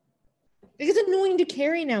 It's annoying to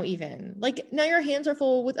carry now, even. Like, now your hands are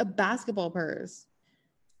full with a basketball purse.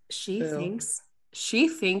 She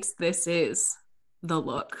thinks this is the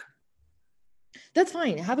look. That's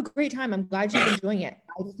fine. Have a great time. I'm glad she's enjoying it.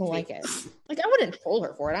 I just don't like it. Like, I wouldn't troll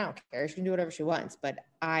her for it. I don't care. She can do whatever she wants. But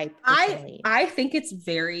I think it's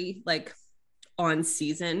very like on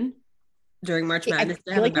season during March Madness.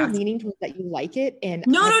 I feel like you're leaning towards that you like it. And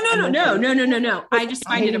no. I just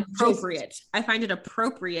find it appropriate. I find it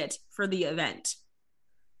appropriate for the event.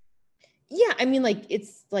 Yeah, I mean, like,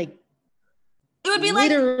 it's like it would be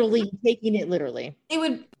literally like taking it literally. It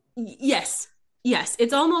would, yes.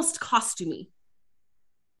 It's almost costumey.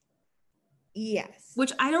 Yes,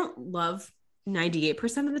 which I don't love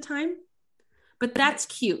 98% of the time, but that's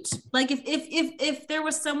cute. Like if there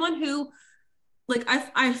was someone who, like,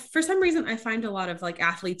 I for some reason I find a lot of like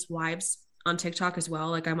athletes' wives on TikTok as well.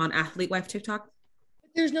 Like, I'm on athlete wife TikTok.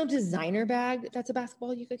 There's no designer bag that's a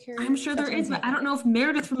basketball you could carry. I'm sure there is, but I don't know if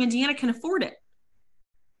Meredith from Indiana can afford it.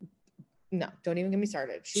 No, don't even get me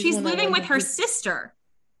started. She's living with her sister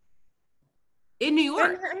in New York.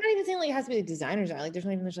 I'm not even saying like it has to be a designer's bag. Like,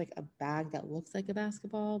 there's like a bag that looks like a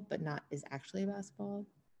basketball, but is actually a basketball.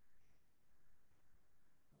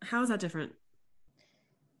 How is that different?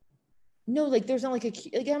 No, like there's not like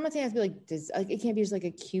I'm not saying it has to be like it can't be just like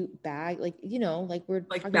a cute bag. Like, you know, like we're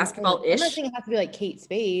like basketball-ish. I'm not saying it has to be like Kate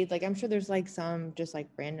Spade. Like, I'm sure there's like some just like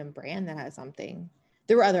random brand that has something.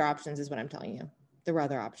 There were other options, is what I'm telling you. There were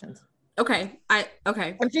other options. Okay. I'm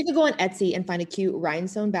sure you could go on Etsy and find a cute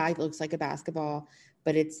rhinestone bag that looks like a basketball,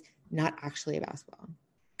 but it's not actually a basketball.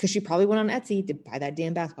 Because she probably went on Etsy to buy that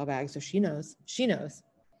damn basketball bag, so she knows.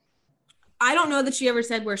 I don't know that she ever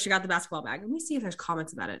said where she got the basketball bag. Let me see if there's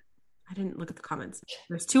comments about it. I didn't look at the comments.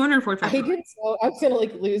 There's 245. I did, so I'm gonna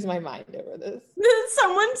like lose my mind over this.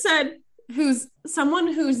 Someone said someone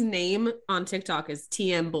whose name on TikTok is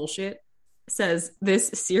TM bullshit says this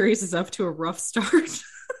series is up to a rough start.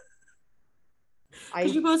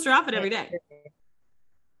 Because you post her outfit every day.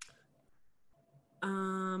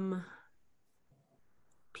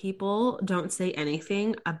 People don't say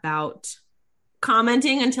anything about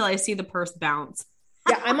commenting until I see the purse bounce.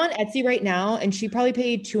 Yeah, I'm on Etsy right now, and she probably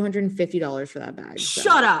paid $250 for that bag. So.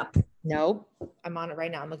 Shut up. Nope. I'm on it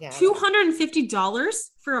right now. I'm looking at $250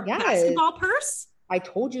 for a basketball purse? I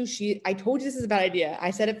told you this is a bad idea. I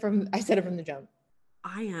said it from the jump.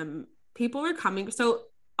 People are coming. So,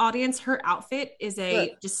 audience, her outfit is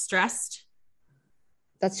a distressed.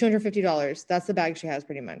 That's $250. That's the bag she has,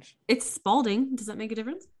 pretty much. It's Spalding. Does that make a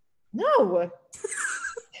difference? No.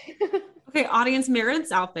 Okay, audience,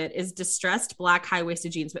 Meredith's outfit is distressed black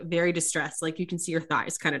high-waisted jeans, but very distressed. Like, you can see her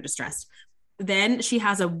thighs kind of distressed. Then she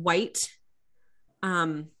has a white,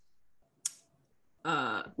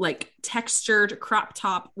 like textured crop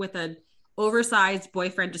top with an oversized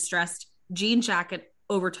boyfriend distressed jean jacket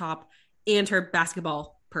over top and her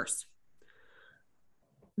basketball purse.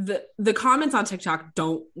 The comments on TikTok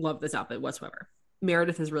don't love this outfit whatsoever.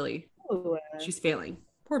 Meredith is really, she's failing.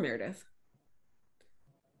 Poor Meredith.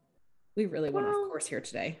 We really went off course here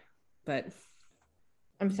today, but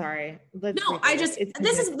I'm sorry. This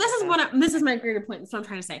is my greater point. That's what I'm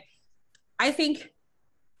trying to say. I think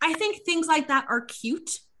things like that are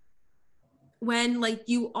cute when like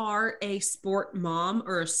you are a sport mom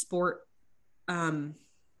or a sport a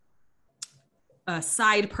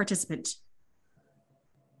side participant.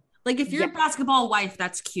 Like if you're a basketball wife,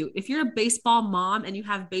 that's cute. If you're a baseball mom and you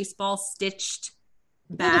have baseball stitched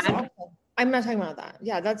bag, I'm not talking about that.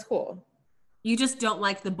 Yeah, that's cool. You just don't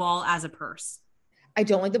like the ball as a purse. I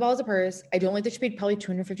don't like the ball as a purse. I don't like that she paid probably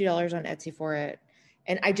 $250 on Etsy for it.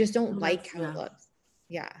 And I just don't Oh, like that's- how it yeah. looks.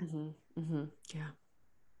 Yeah.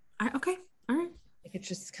 Yeah. Okay. All right. Like it's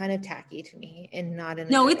just kind of tacky to me and not in a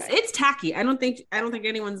No, good it's way. tacky. I don't think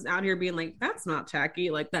anyone's out here being like, that's not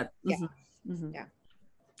tacky. Like that. Yeah. Yeah.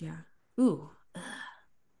 Yeah. Ooh.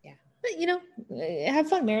 Yeah. But you know, have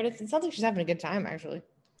fun, Meredith. It sounds like she's having a good time, actually.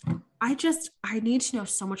 I need to know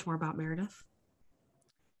so much more about Meredith.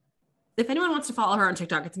 If anyone wants to follow her on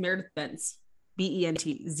TikTok, it's Meredith Bentz.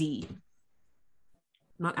 Bentz.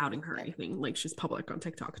 I'm not outing her or anything. Like she's public on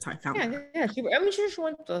TikTok. That's how I found her. Yeah. I'm sure she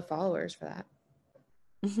wants the followers for that.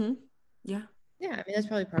 Yeah. Yeah. I mean, that's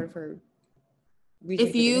probably part of her reason.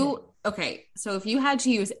 If you had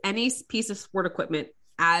to use any piece of sport equipment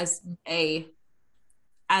as a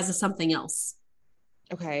something else,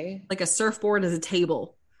 okay, like a surfboard as a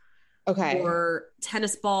table, okay, or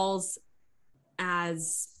tennis balls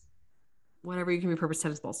as whatever you can repurpose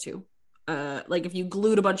tennis balls to, like if you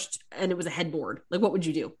glued a bunch and it was a headboard, like what would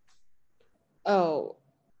you do? oh,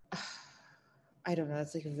 I don't know.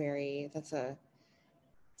 That's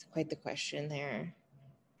quite the question there.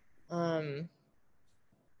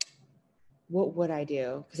 What would I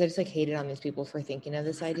do? Because I just like hated on these people for thinking of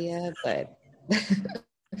this idea, but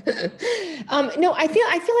no, I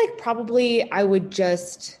feel like probably I would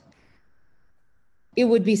just, it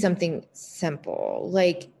would be something simple.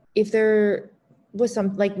 Like if there was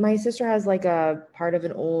some, like my sister has like a part of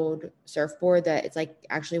an old surfboard that it's like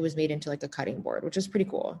actually was made into like a cutting board, which is pretty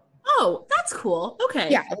cool. Oh, that's cool.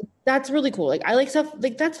 Okay. Yeah, that's really cool. Like I like stuff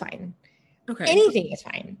like that's fine. Okay. Anything is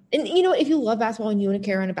fine. And you know, if you love basketball and you want to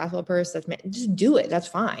carry around a basketball purse, just do it. That's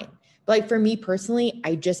fine. But like for me personally,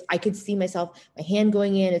 I could see myself, my hand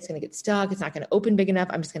going in, it's going to get stuck. It's not going to open big enough.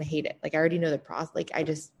 I'm just going to hate it. Like I already know the process. Like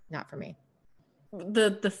not for me.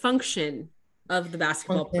 The function of the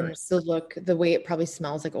basketball purse. The look, the way it probably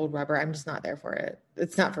smells like old rubber. I'm just not there for it.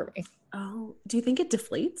 It's not for me. Oh, do you think it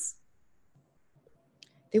deflates?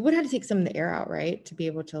 They would have to take some of the air out, right? To be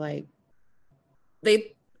able to like.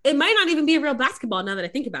 It might not even be a real basketball now that I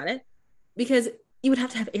think about it, because you would have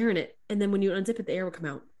to have air in it. And then when you unzip it, the air would come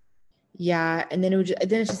out. Yeah. And then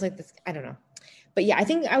then it's just like this. I don't know. But yeah, I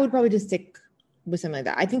think I would probably just stick with something like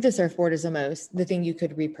that. I think the surfboard is the thing you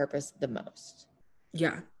could repurpose the most.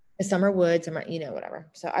 Yeah. Summer wood, whatever.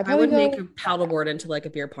 So I would make a paddleboard into like a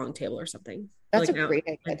beer pong table or something. That's like a great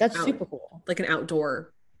idea. That's super cool. Like an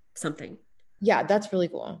outdoor something. Yeah, that's really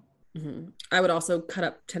cool. Mm-hmm. I would also cut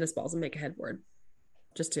up tennis balls and make a headboard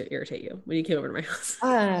just to irritate you when you came over to my house.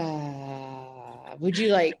 Would you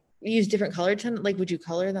like use different colored like would you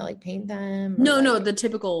color that, like paint them? No, the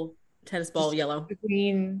typical tennis ball yellow.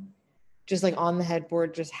 Green, just like on the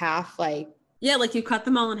headboard, just half like. Yeah, like you cut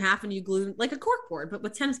them all in half and you glue like a cork board, but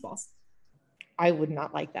with tennis balls. I would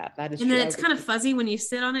not like that. That is and true. Then it's kind of fuzzy when you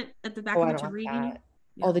sit on it at the back of it to read. Yeah.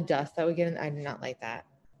 All the dust that we get in, I do not like that.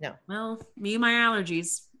 No. Well, me and my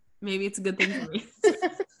allergies. Maybe it's a good thing for me.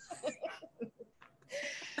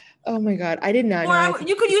 Oh my God. I did not know.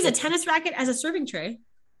 You could use a tennis racket as a serving tray.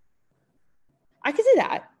 I could say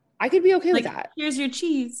that. I could be okay with that. Here's your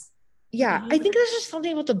cheese. Yeah. I think there's just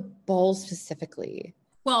something about the balls specifically.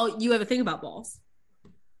 Well, you have a thing about balls.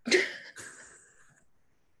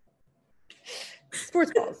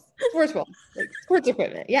 Sports balls. Like sports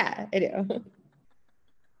equipment. Yeah, I do.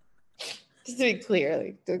 Just to be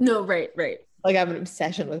clear. No, right. Like I have an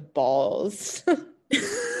obsession with balls.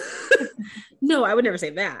 No, I would never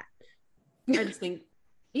say that. I just think,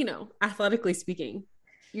 athletically speaking,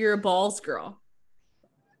 you're a balls girl.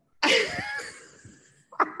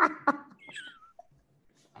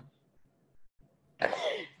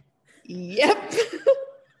 Yep.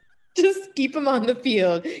 Just keep them on the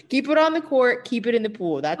field. Keep it on the court. Keep it in the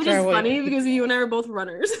pool. That's funny because you and I are both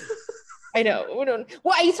runners. I know.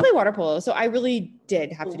 Well, I used to play water polo, so I really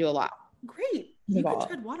did have to do a lot. Great. You can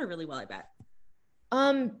tread water really well, I bet.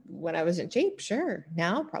 When I was in shape, sure.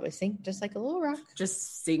 Now probably sink just like a little rock.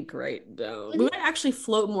 Just sink right down. We might actually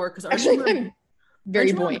float more because I'm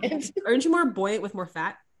very buoyant. Aren't you more buoyant with more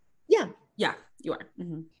fat? Yeah. Yeah, you are.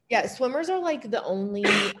 Mm-hmm. Yeah, swimmers are like the only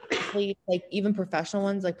athlete, like even professional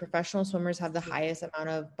ones, like professional swimmers have the highest amount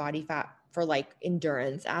of body fat for like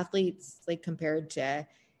endurance athletes, like compared to,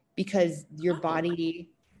 because your body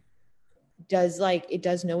does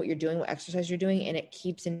know what you're doing, what exercise you're doing, and it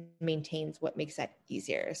keeps and maintains what makes that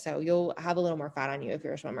easier. So you'll have a little more fat on you if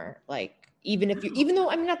you're a swimmer. Like even though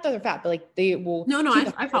I'm not that they're fat, but like they will. No,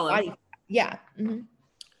 I follow. Body. Yeah. Mm-hmm. And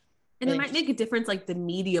really, it might make a difference, like the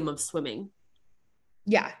medium of swimming.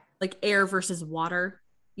 Yeah. Like air versus water,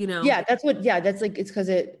 Yeah, that's like, it's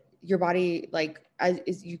because your body, like,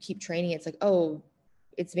 as you keep training, it's like, oh,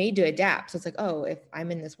 it's made to adapt. So it's like, oh, if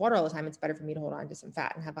I'm in this water all the time, it's better for me to hold on to some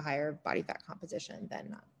fat and have a higher body fat composition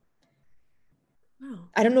than Wow.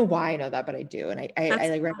 I don't know why I know that, but I do. And I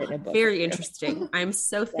like read it in a book. Very interesting. I'm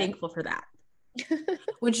so thankful for that.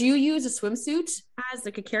 Would you use a swimsuit as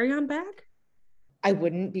like a carry-on bag? I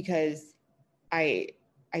wouldn't, because I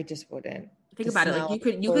just wouldn't. Think about it. Like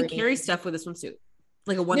you could carry stuff with a swimsuit.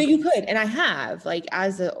 Like a one. No, you could. And I have, like,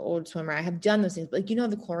 as an old swimmer, I have done those things. But, like, you know,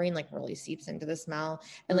 the chlorine like really seeps into the smell.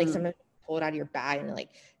 And like sometimes you pull it out of your bag and like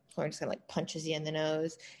chlorine just kind of like punches you in the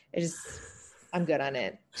nose. I'm good on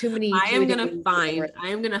it. I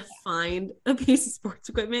am gonna find a piece of sports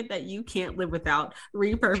equipment that you can't live without,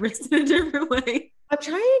 repurposed in a different way. I'm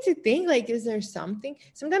trying to think, like, is there something?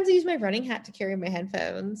 Sometimes I use my running hat to carry my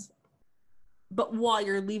headphones. But while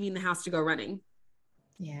you're leaving the house to go running.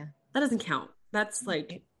 Yeah. That doesn't count. That's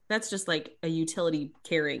just like a utility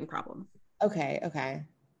carrying problem. Okay.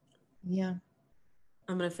 Yeah.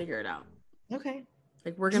 I'm gonna figure it out. Okay.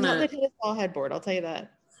 Like we're It's gonna not the tennis ball headboard, I'll tell you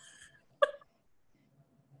that.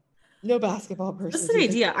 No basketball person. That's an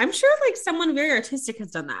idea. I'm sure like someone very artistic has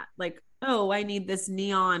done that. Like, oh, I need this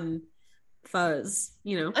neon fuzz,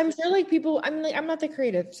 you know. I'm sure like people, I'm not that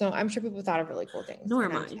creative, so I'm sure people thought of really cool things. Nor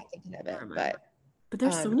am I. Thinking of it, but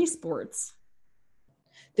there's so many sports.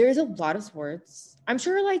 There's a lot of sports. I'm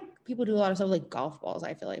sure like people do a lot of stuff like golf balls,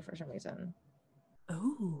 I feel like, for some reason.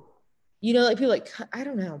 Oh. You know, like people like, I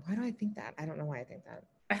don't know. Why do I think that? I don't know why I think that.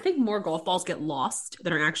 I think more golf balls get lost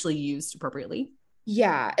than are actually used appropriately.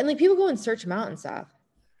 Yeah. And like people go and search them out and stuff.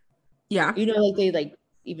 Yeah. You know, like they like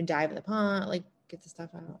even dive in the pond, like get the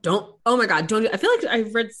stuff out. Oh my God. I feel like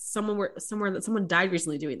I've read somewhere that someone died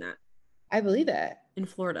recently doing that. I believe it. In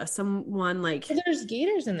Florida. Someone like. But there's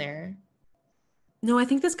gators in there. No, I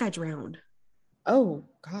think this guy drowned. Oh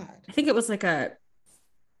God. I think it was like oh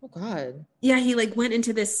God. Yeah, he like went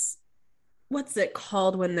into this, what's it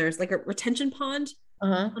called when there's like a retention pond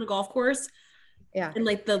on a golf course. Yeah. And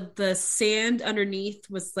like the sand underneath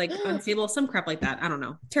was like unstable, some crap like that. I don't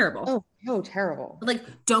know. Terrible. Oh, terrible. Like,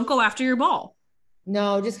 don't go after your ball.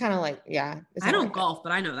 No, just kind of like, yeah. I don't golf,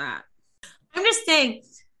 but I know that. I'm just saying,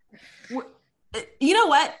 you know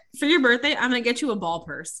what? For your birthday, I'm going to get you a ball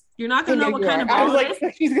purse. You're not going to know what kind of ball it is. I was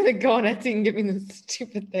like, she's going to go on Etsy and give me this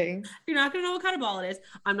stupid thing. You're not going to know what kind of ball it is.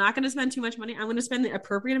 I'm not going to spend too much money. I'm going to spend the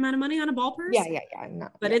appropriate amount of money on a ball purse. Yeah.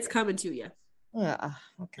 But it's coming to you. Okay.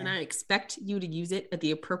 And I expect you to use it at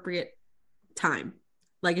the appropriate time.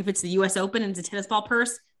 Like if it's the US Open and it's a tennis ball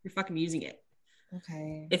purse, you're fucking using it.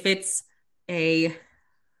 Okay. If it's give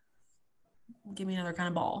me another kind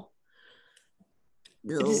of ball.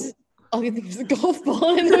 No. All you think is a golf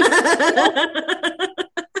ball. A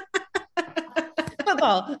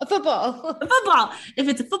football. If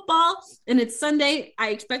it's a football and it's Sunday,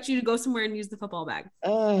 I expect you to go somewhere and use the football bag.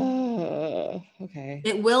 Okay.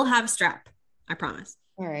 It will have a strap. I promise.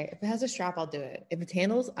 All right. If it has a strap, I'll do it. If it's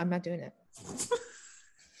handles, I'm not doing it.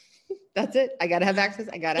 That's it. I gotta have access.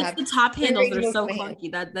 It's the top handles that are so clunky.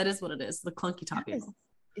 That is what it is. The clunky top handle.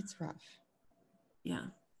 It's rough. Yeah.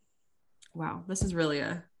 Wow. This is really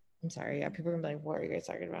I'm sorry. Yeah. People are gonna be like, what are you guys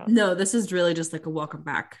talking about? No, this is really just like a welcome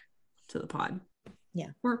back to the pod.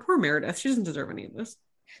 Yeah. Poor Meredith. She doesn't deserve any of this.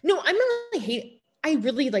 No, I'm not really hating. I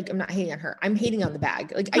really I'm not hating on her. I'm hating on the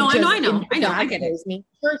bag. Like, no, I know. I get it. Me.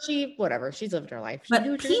 She, whatever. She's lived her life. But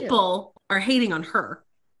people are hating on her.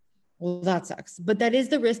 Well, that sucks. But that is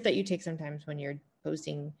the risk that you take sometimes when you're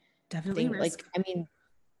posting. Definitely risk. Like, I mean,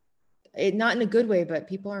 not in a good way, but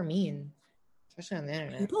people are mean, especially on the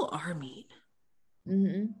internet. People are mean.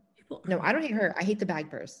 Mm-hmm. No, I don't hate her. I hate the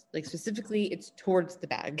bag purse. Like specifically, it's towards the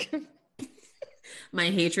bag.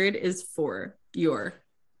 My hatred is for your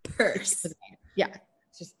purse. Yeah,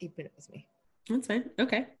 it's just even it with me. That's fine.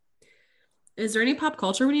 Okay. Is there any pop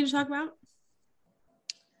culture we need to talk about?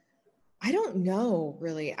 I don't know,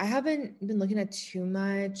 really. I haven't been looking at too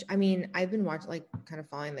much. I mean, I've been watching, like, kind of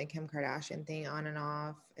following the Kim Kardashian thing on and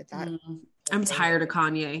off. It's that. I'm tired of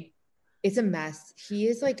Kanye. It's a mess. He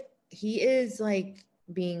is like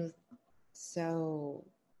being so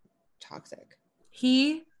toxic.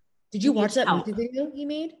 Did you watch that music video he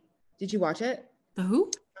made? Did you watch it? The who?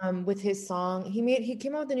 With his song, he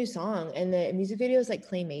came out with a new song, and the music video is like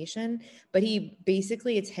claymation, but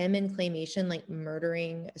it's him in claymation like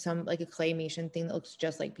murdering some like a claymation thing that looks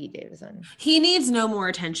just like Pete Davidson. He needs no more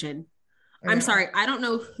attention. I'm sorry, I don't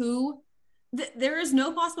know who. There is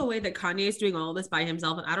no possible way that Kanye is doing all of this by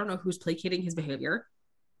himself, and I don't know who's placating his behavior.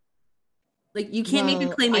 Like you can't make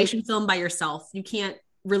a claymation film by yourself. You can't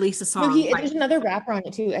release a song. No, there's another rapper on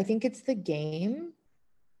it too. I think it's The Game.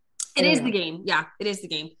 It is The Game. Yeah, it is The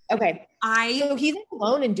Game. Okay. So he's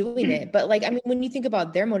alone in doing it. But like, I mean, when you think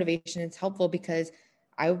about their motivation, it's helpful because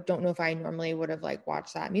I don't know if I normally would have like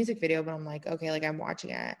watched that music video, but I'm like, okay, like I'm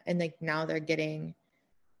watching it. And like now they're getting,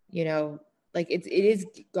 you know, like it is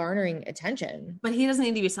garnering attention. But he doesn't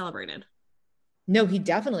need to be celebrated. No, he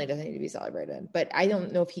definitely doesn't need to be celebrated. But I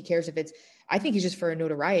don't know if he cares if I think he's just for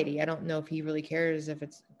notoriety. I don't know if he really cares if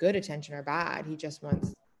it's good attention or bad. He just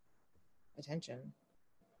wants attention.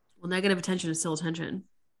 Well, negative attention is still attention.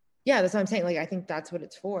 Yeah, that's what I'm saying. Like, I think that's what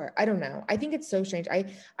it's for. I don't know. I think it's so strange.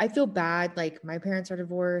 I feel bad. Like, my parents are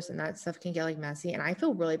divorced and that stuff can get like messy. And I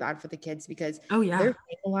feel really bad for the kids because Oh yeah, they're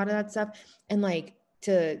saying a lot of that stuff. And like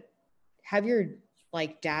to have your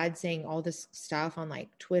like dad saying all this stuff on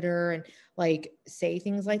like Twitter and like say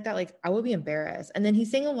things like that, like I would be embarrassed. And then he's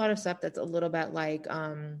saying a lot of stuff that's a little bit like,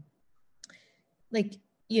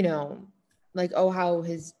 you know, like, oh, how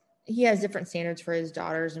he has different standards for his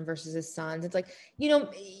daughters and versus his sons. It's like, you know,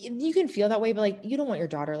 you can feel that way, but like, you don't want your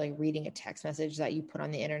daughter like reading a text message that you put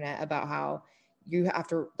on the internet about how you have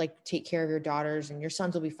to like take care of your daughters and your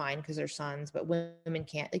sons will be fine because they're sons, but women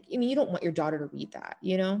can't. Like, I mean, you don't want your daughter to read that,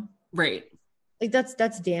 you know? right. Like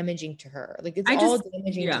that's damaging to her. Like it's all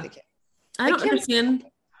damaging to the kid. I don't understand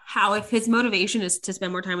how, if his motivation is to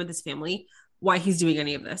spend more time with his family, why he's doing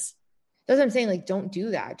any of this. That's what I'm saying. Like, don't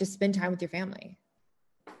do that. Just spend time with your family.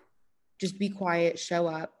 Just be quiet, show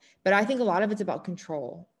up. But I think a lot of it's about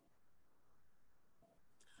control.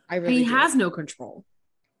 He has no control.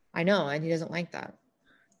 I know, and he doesn't like that.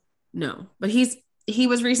 No, but he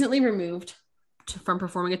was recently removed from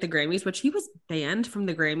performing at the Grammys, which he was banned from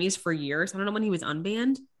the Grammys for years. I don't know when he was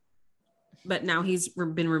unbanned, but now he's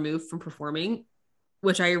been removed from performing,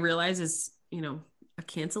 which I realize is, you know, a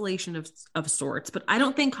cancellation of sorts. But I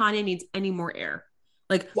don't think Kanye needs any more air.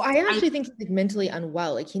 Like, well, I actually think he's like mentally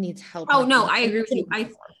unwell. Like he needs help. Oh no, I agree with you.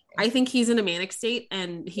 I think he's in a manic state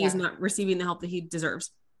and he's not receiving the help that he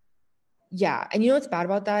deserves. Yeah. And you know what's bad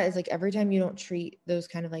about that is like every time you don't treat those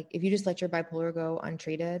kind of like, if you just let your bipolar go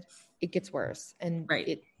untreated, it gets worse. And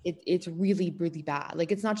it's really, really bad.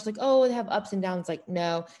 Like, it's not just like, oh, they have ups and downs. Like,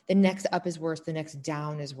 no, the next up is worse. The next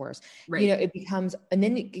down is worse. Right. You know, it becomes, and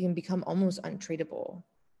then it can become almost untreatable.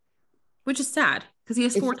 Which is sad because he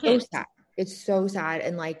has 4 kids. So sad. It's so sad.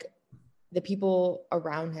 And like the people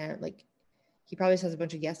around him, like he probably has a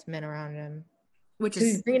bunch of yes men around him. Which is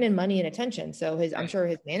he's bringing in money and attention. So I'm sure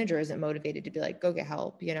his manager isn't motivated to be like, go get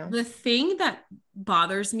help, you know? The thing that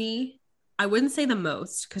bothers me, I wouldn't say the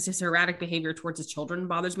most because his erratic behavior towards his children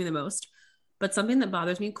bothers me the most, but something that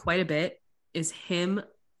bothers me quite a bit is him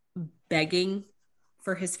begging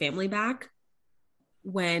for his family back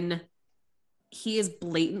when he is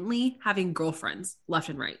blatantly having girlfriends left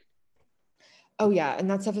and right. Oh yeah.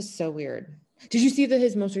 And that stuff is so weird. Did you see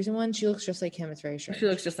his most recent one? She looks just like him. It's very strange. She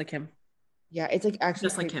looks just like him. Yeah, it's like actually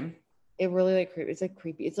just like him. It really like creepy. It's like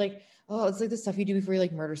creepy. It's like, oh, it's like the stuff you do before you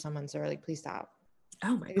like murder someone. So like, please stop.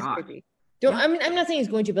 Oh my God. It's creepy. I mean, I'm not saying he's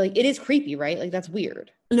going to, but like, it is creepy, right? Like that's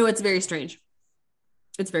weird. No, it's very strange.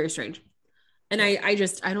 It's very strange. And I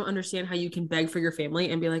don't understand how you can beg for your family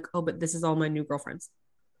and be like, oh, but this is all my new girlfriends.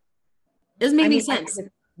 It doesn't make any sense.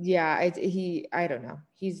 I don't know.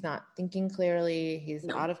 He's not thinking clearly. He's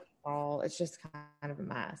out of control. It's just kind of a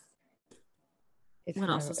mess. What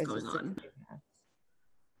else is going on?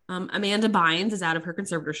 Amanda Bynes is out of her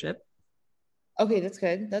conservatorship. Okay, that's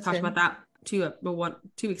good. Talked about that 2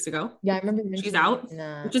 weeks ago. Yeah, I remember she's out,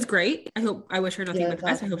 which is great. I wish her nothing but the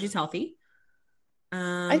best. I hope she's healthy.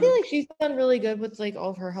 I feel like she's done really good with like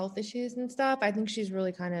all of her health issues and stuff. I think she's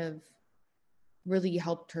really kind of really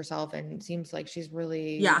helped herself and seems like she's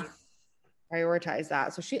really prioritized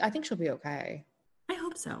that. So I think she'll be okay. I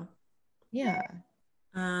hope so. Yeah.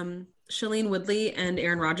 Shailene Woodley and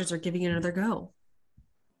Aaron Rodgers are giving it another go.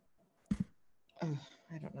 Oh,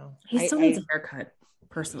 I don't know. He still needs a haircut,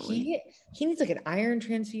 personally. He needs like an iron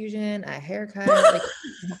transfusion, a haircut. Like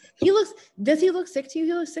does he look sick to you?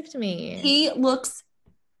 He looks sick to me. He looks,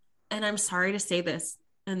 and I'm sorry to say this,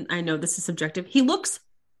 and I know this is subjective, he looks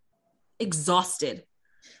exhausted.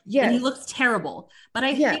 Yeah. And he looks terrible. But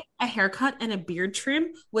I think a haircut and a beard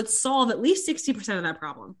trim would solve at least 60% of that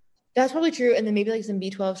problem. That's probably true. And then maybe like some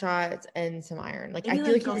B12 shots and some iron. Like, maybe I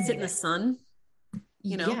feel like go sit in the sun,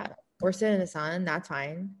 you know? Yeah. Or sit in the sun. That's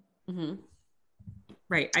fine. Mm-hmm.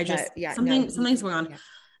 Right. Something's going on. Yeah.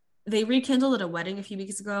 They rekindled at a wedding a few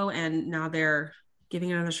weeks ago and now they're giving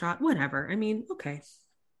it another shot. Whatever. I mean, okay.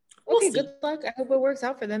 We'll see. Good luck. I hope it works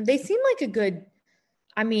out for them. They seem like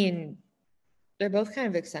they're both kind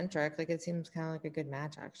of eccentric. Like it seems kind of like a good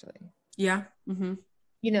match actually. Yeah. Mm-hmm.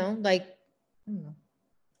 You know, like, I don't know.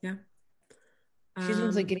 Yeah. She's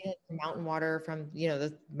like getting like mountain water from, you know,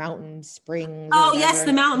 the mountain springs. Oh yes,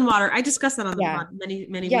 the mountain water. I discussed that on the pod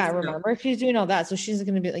many I remember. She's doing all that, so she's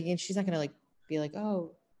going to be like, she's not going to like be like,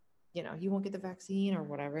 oh, you won't get the vaccine or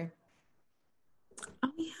whatever.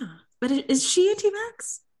 Oh yeah, but is she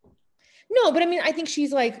anti-vax? No, but I mean, I think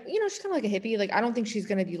she's like, she's kind of like a hippie. Like, I don't think she's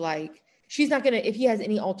gonna be like, she's not gonna, if he has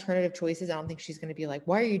any alternative choices, I don't think she's gonna be like,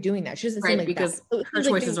 why are you doing that? She doesn't seem like because that. So her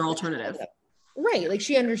choices are alternative. Right. Like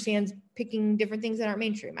she understands picking different things that aren't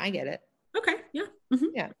mainstream. I get it. Okay. Yeah. Mm-hmm.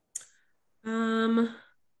 Yeah.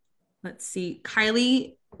 Let's see.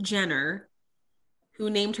 Kylie Jenner, who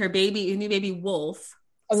named her new baby Wolf,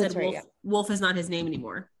 said right, Wolf, Wolf is not his name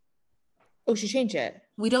anymore. Oh, she changed it.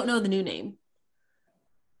 We don't know the new name.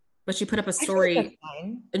 But she put up a story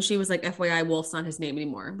and she was like, FYI, Wolf's not his name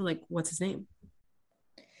anymore. I'm like, what's his name?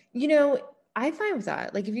 I'm fine with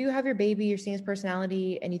that. Like if you have your baby, you're seeing his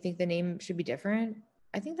personality and you think the name should be different,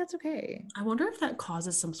 I think that's okay. I wonder if that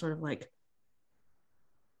causes some sort of like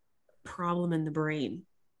problem in the brain.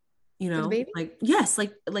 Like, yes,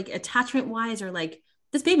 like attachment wise, or like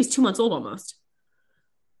this baby's 2 months old almost.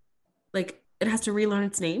 Like it has to relearn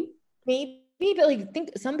its name. Maybe, but like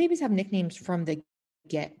think some babies have nicknames from the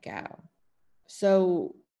get-go.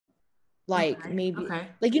 So like maybe like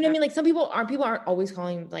what I mean, like some people aren't always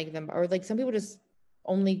calling like them, or like some people just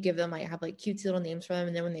only give them like have like cute little names for them,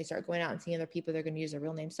 and then when they start going out and seeing other people, they're going to use their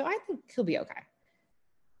real name. So I think he'll be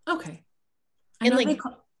okay. And like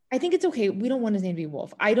I think it's okay. We don't want his name to be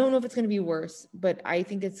Wolf. I don't know if it's going to be worse, but I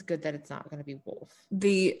think it's good that it's not going to be Wolf.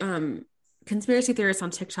 The conspiracy theorists on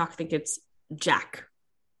TikTok think it's Jack.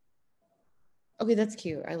 Okay, that's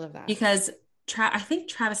cute. I love that. Because I think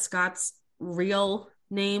Travis Scott's real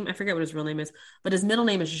name, I forget what his real name is, but his middle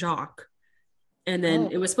name is Jacques. And then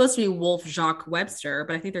it was supposed to be Wolf Jacques Webster,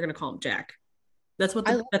 but I think they're going to call him Jack. That's what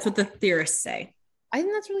the theorists say. I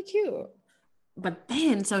think that's really cute. But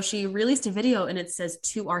then, so she released a video and it says,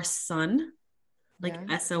 to our son, like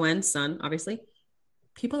S-O-N, son, obviously.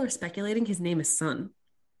 People are speculating his name is Son.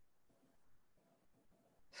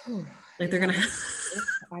 Like they're going to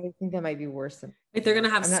I think that might be worse. Like they're going to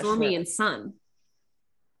have Stormy and Sun.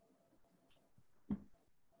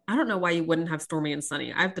 I don't know why you wouldn't have Stormy and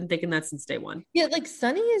Sunny. I've been thinking that since day one. Yeah, like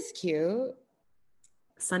Sunny is cute.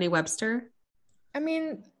 Sunny Webster. I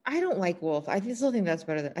mean, I don't like Wolf. I still think that's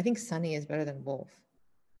better I think Sunny is better than Wolf.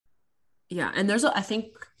 Yeah, and I think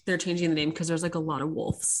they're changing the name because there's like a lot of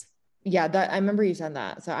wolves. Yeah, I remember you said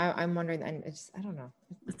that. So I'm wondering, and I don't know.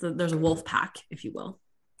 There's a wolf pack, if you will.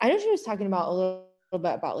 I know she was talking about a little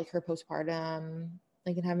bit about like her postpartum,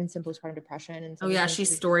 like and having some postpartum depression. And she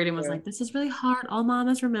storied and was like, this is really hard. All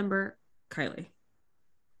mamas remember Kylie.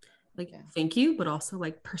 Like, thank you, but also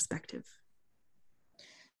like perspective.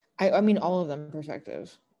 I mean, all of them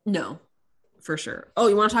perspective. No, for sure. Oh,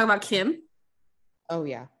 you want to talk about Kim? Oh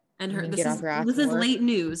yeah. And this is late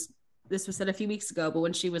news. This was said a few weeks ago, but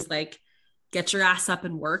when she was like, get your ass up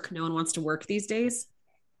and work. No one wants to work these days.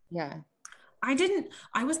 Yeah. I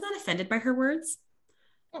was not offended by her words.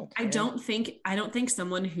 Okay. I don't think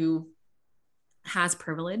someone who has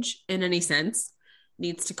privilege in any sense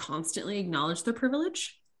needs to constantly acknowledge their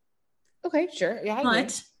privilege. Okay, sure. Yeah.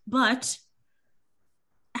 But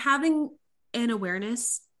having an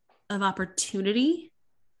awareness of opportunity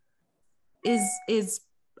is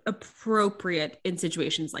appropriate in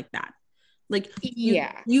situations like that. Like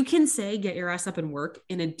you can say get your ass up and work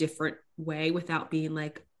in a different way without being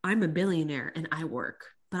like, I'm a billionaire and I work,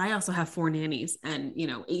 but I also have 4 nannies and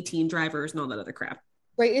 18 drivers and all that other crap.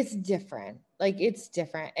 Right. It's different.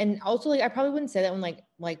 And also like I probably wouldn't say that when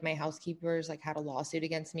like my housekeepers like had a lawsuit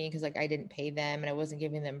against me because like I didn't pay them and I wasn't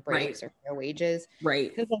giving them breaks or fair wages. Right.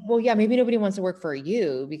 Because like, well, yeah, maybe nobody wants to work for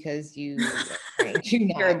you because you do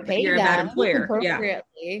not pay them a bad employer. appropriately.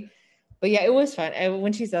 Yeah. But yeah, it was fun. And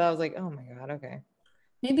when she said that, I was like, oh my God, okay.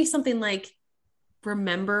 Maybe something like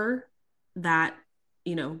remember that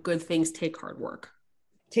good things take hard work.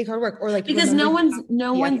 Or like because no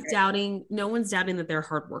one's doubting that they're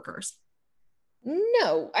hard workers.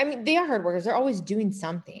 No, I mean they are hard workers. They're always doing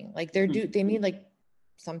something. Like they made like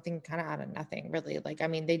something kind of out of nothing, really. Like I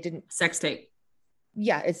mean they didn't sex tape.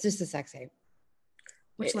 Yeah, it's just a sex tape.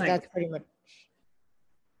 That's pretty much.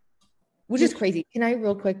 Which is crazy. Can I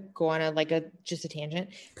real quick go on just a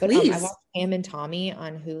tangent? But I watched Pam and Tommy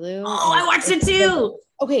on Hulu. Oh, I watched it too.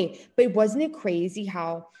 Okay, but wasn't it crazy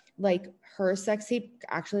how like her sex tape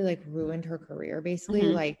actually like ruined her career basically?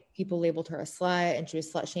 Mm-hmm. Like people labeled her a slut and she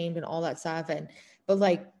was slut shamed and all that stuff. And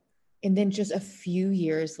then just a few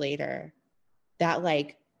years later, that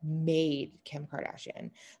like made Kim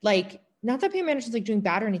Kardashian. Like not that Pam Anderson's like doing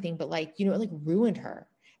bad or anything, but like it like ruined her.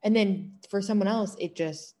 And then for someone else, it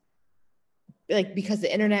just like because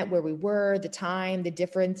the internet, where we were, the time, the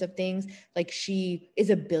difference of things, like she is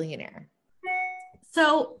a billionaire.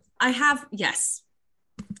 So I have, yes.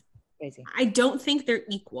 Crazy. I don't think they're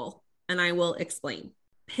equal, and I will explain.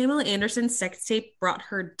 Pamela Anderson's sex tape brought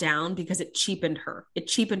her down because it cheapened her. It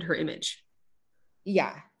cheapened her image.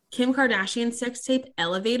 Yeah. Kim Kardashian's sex tape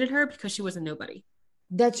elevated her because she was a nobody.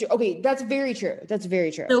 That's okay. That's very true. That's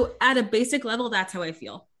very true. So at a basic level, that's how I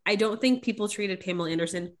feel. I don't think people treated Pamela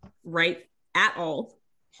Anderson right at all.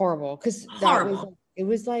 Horrible. Because it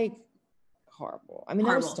was like horrible. I mean,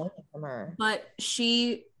 that was stolen from her. But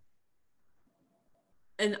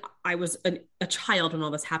and I was a child when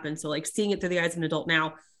all this happened. So like seeing it through the eyes of an adult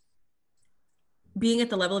now, being at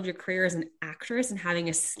the level of your career as an actress and having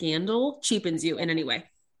a scandal cheapens you in any way.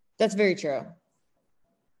 That's very true.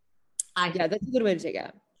 Yeah, that's a good way to take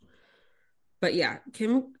it. But yeah,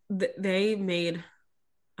 Kim, they made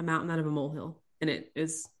a mountain out of a molehill, and it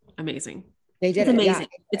is amazing. They did. It's amazing.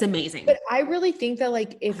 Yeah. It's amazing. But I really think that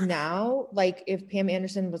like if Pam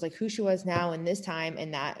Anderson was like who she was now in this time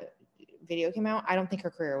and that video came out, I don't think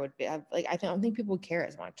her career would be like, I don't think people would care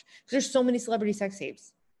as much because there's so many celebrity sex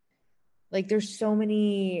tapes. Like there's so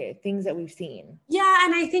many things that we've seen. Yeah.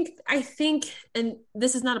 And I think, and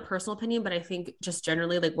this is not a personal opinion, but I think just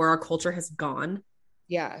generally like where our culture has gone.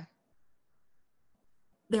 Yeah.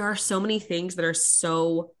 There are so many things that are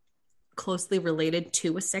so closely related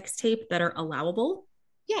to a sex tape that are allowable.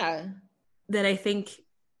 Yeah. That I think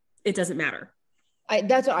it doesn't matter.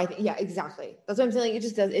 That's what I think. Yeah, exactly. That's what I'm saying. Like, it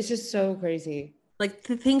just does. It's just so crazy. Like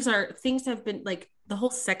things have been like the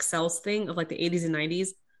whole sex sells thing of like the 80s and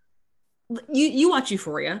 90s. You watch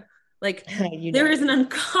Euphoria. Like there is an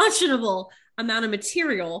unconscionable amount of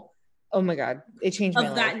material. Oh my God. It changed my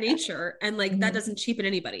life. Of that nature. And like that doesn't cheapen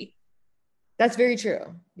anybody. That's very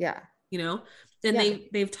true. Yeah. You know? And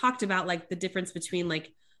they've talked about like the difference between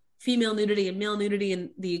like female nudity and male nudity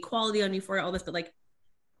and the equality on Euphoria, all this, but like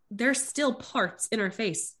there's still parts in our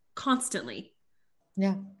face constantly.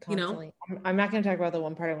 Yeah, constantly. You know? I'm not going to talk about the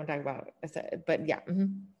one part I want to talk about, but yeah.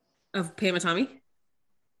 Mm-hmm. Of Pam and Tommy?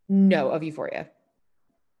 No, of Euphoria.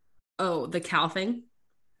 Oh, the cow thing?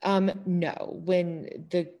 No. When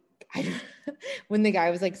the guy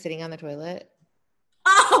was like sitting on the toilet.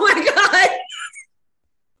 Oh my God.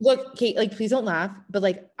 Look, Kate, like, please don't laugh, but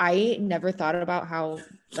like, I never thought about how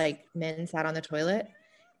like men sat on the toilet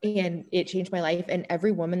and it changed my life. And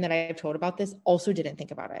every woman that I've told about this also didn't think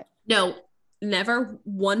about it. No, never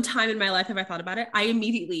one time in my life have I thought about it. I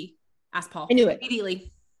immediately asked Paul. I knew it.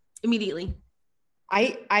 Immediately.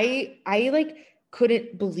 I like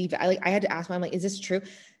couldn't believe it. I had to ask my mom, like, is this true?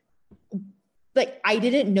 Like, I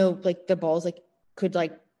didn't know like the balls like could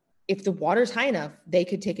like, if the water's high enough, they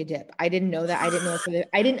could take a dip. I didn't know that. I didn't know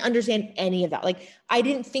I didn't understand any of that. Like, I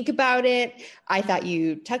didn't think about it. I thought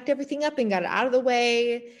you tucked everything up and got it out of the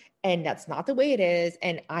way. And that's not the way it is.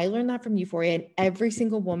 And I learned that from Euphoria. And every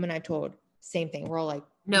single woman I told, same thing. We're all like,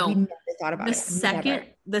 no, we never thought about the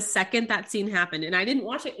second that scene happened, and I didn't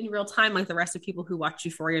watch it in real time like the rest of people who watch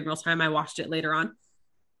Euphoria in real time. I watched it later on.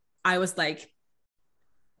 I was like,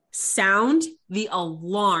 sound the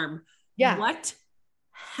alarm. Yeah. What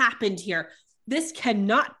happened here? This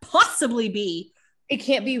cannot possibly be. It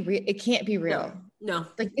can't be real. It can't be real. No.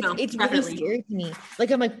 Like it's really scary to me.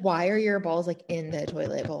 Like I'm like, why are your balls like in the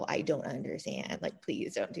toilet bowl? I don't understand. Like,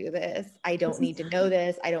 please don't do this. I don't need to know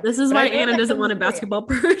this. I don't. This is why Anna doesn't want a basketball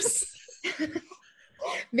purse.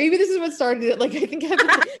 Maybe this is what started it. Like I think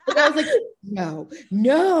I was like, no,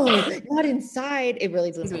 not inside. It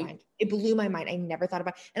really blew my mind. It blew my mind. I never thought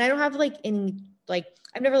about. And I don't have like any like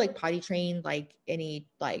I've never like potty trained like any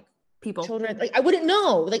like people children. Like I wouldn't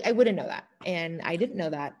know. Like I wouldn't know that, and I didn't know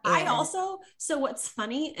that. And so what's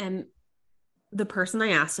funny, and the person I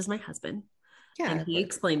asked is my husband. Yeah, and he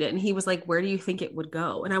explained it, and he was like, "Where do you think it would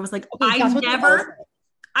go?" And I was like, okay,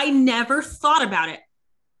 I never thought about it.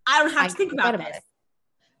 I don't have to think about this.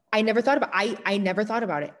 I never thought about I never thought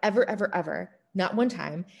about it ever, not one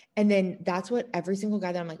time. And then that's what every single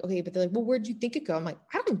guy that I'm like, okay, but they're like, well, where'd you think it go? I'm like,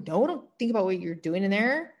 I don't know. I don't think about what you're doing in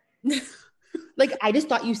there. Like, I just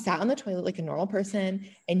thought you sat on the toilet like a normal person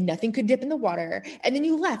and nothing could dip in the water. And then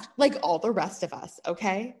you left like all the rest of us.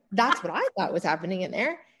 Okay. That's what I thought was happening in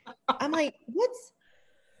there. I'm like,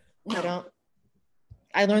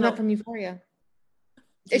 I learned that from Euphoria.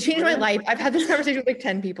 It changed my life. I've had this conversation with like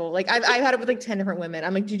 10 people. Like I've had it with like 10 different women.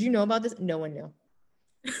 I'm like, did you know about this? No one knew.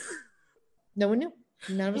 No one knew.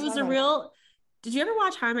 None of us. It was Did you ever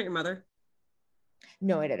watch How I Met Your Mother?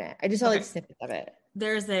 No, I didn't. I just saw like snippets of it.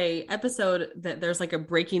 There's a episode that there's like a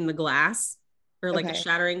breaking the glass or like a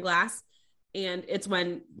shattering glass. And it's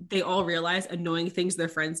when they all realize annoying things their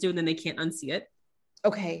friends do and then they can't unsee it.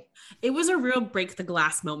 Okay. It was a real break the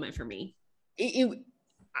glass moment for me.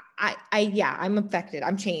 I'm affected.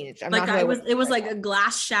 I'm changed. I'm like it was like a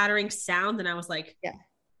glass shattering sound. And I was like,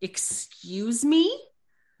 excuse me?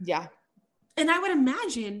 Yeah. And I would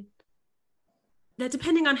imagine that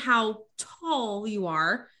depending on how tall you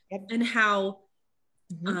are and how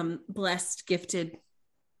blessed, gifted,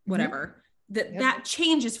 whatever, that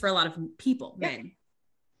changes for a lot of people, men.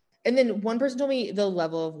 And then one person told me the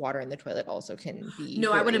level of water in the toilet also can be.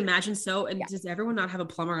 No, I would imagine so. And does everyone not have a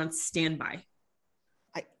plumber on standby?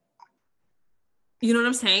 You know what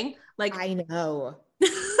I'm saying? Like, I know.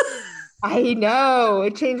 I know.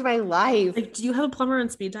 It changed my life. Like, do you have a plumber on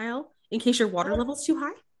speed dial in case your water level's too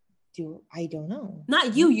high? I don't know.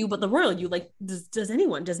 Not you, but the royal you. Like, does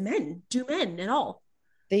anyone? Does men? Do men at all?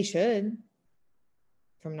 They should.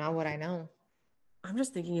 From now, what I know. I'm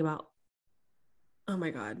just thinking about. Oh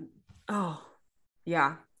my God. Oh,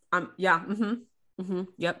 yeah. Yeah.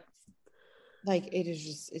 Yep. Like, it is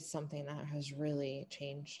just, it's something that has really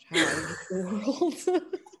changed how I view the world.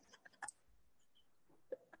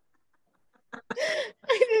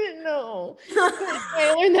 I didn't know.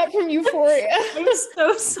 I learned that from Euphoria. I'm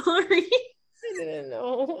so sorry. I didn't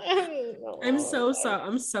know. I'm so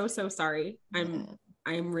sorry.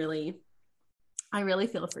 I really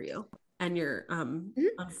feel for you and your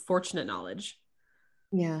unfortunate knowledge.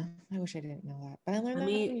 Yeah, I wish I didn't know that, but I learned that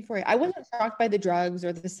from Euphoria. I wasn't shocked by the drugs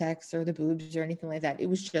or the sex or the boobs or anything like that. It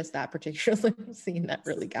was just that particular scene that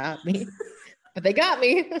really got me. But they got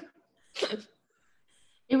me.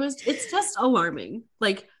 It's just alarming.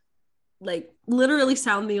 Like literally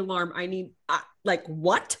sound the alarm. Like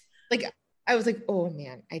what? Like I was like, oh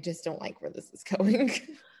man, I just don't like where this is going.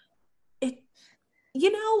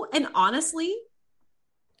 And honestly,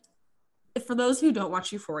 for those who don't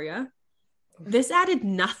watch Euphoria, this added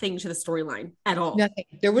nothing to the storyline at all. Nothing.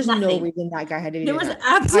 There was no reason that guy had to do that. There was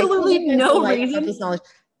absolutely no reason. There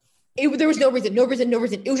was no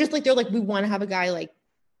reason. It was just like, they're like, we want to have a guy like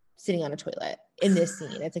sitting on a toilet in this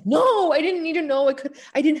scene. It's like, no, I didn't need to know.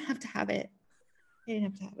 I didn't have to have it. I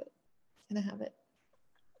didn't have it.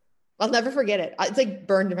 I'll never forget it. It's like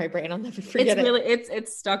burned in my brain. I'll never forget it.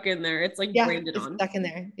 It's stuck in there. It's like branded on. Stuck in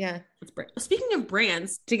there. Yeah. Speaking of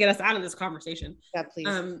brands, to get us out of this conversation. Yeah,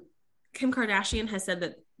 please. Kim Kardashian has said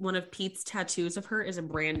that one of Pete's tattoos of her is a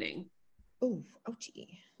branding. Oh,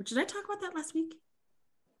 gee. Did I talk about that last week?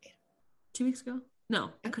 2 weeks ago? No,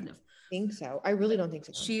 I couldn't have. I think so. I really don't think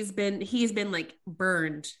so. He's been like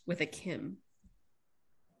burned with a Kim.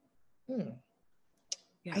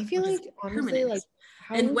 Yeah, I feel like honestly, like,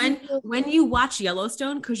 and when you watch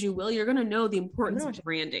Yellowstone, because you will, you're gonna know the importance of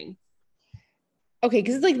branding. Okay,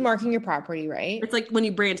 because it's like marking your property, right? It's like when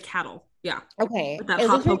you brand cattle. Yeah. Okay. With that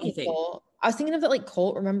hot pokey thing. I was thinking of that like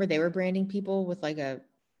cult. Remember, they were branding people with like there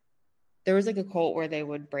was like a cult where they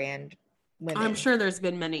would brand women. I'm sure there's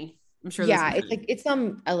been many. I'm sure. Yeah, it's like it's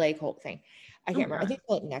some LA cult thing. I can't remember. I think it's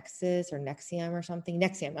called Nexus or Nexium or something.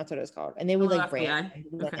 Nexium, that's what it was called. And they would like brand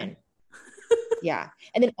women. Okay. Yeah.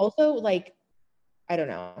 And then also like, I don't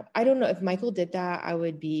know if Michael did that, I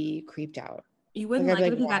would be creeped out. You wouldn't like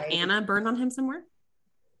it if he got Anna burned on him somewhere?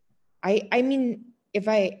 I mean, if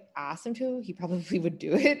I asked him to, he probably would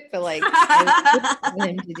do it, but like I would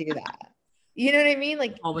want him to do that. You know what I mean?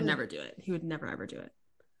 Like Paul would never do it. He would never ever do it.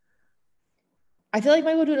 I feel like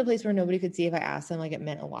Michael would do it in a place where nobody could see if I asked him. Like it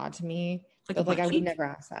meant a lot to me. Like I would never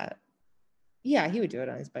ask that. Yeah, he would do it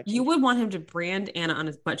on his butt cheek. You would want him to brand Anna on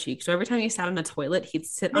his butt cheek. So every time he sat on a toilet, he'd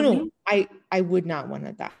sit on you? I would not want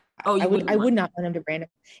that. Oh, I would not want him to brand him.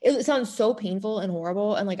 It sounds so painful and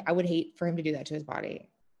horrible. And like, I would hate for him to do that to his body.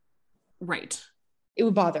 Right. It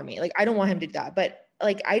would bother me. Like, I don't want him to do that. But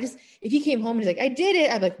like, if he came home and he's like, I did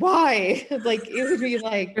it. I'm like, why? Like, it would be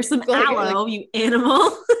like, there's some aloe, you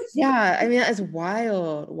animal. Yeah. I mean, that is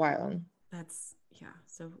wild.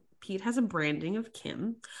 So Pete has a branding of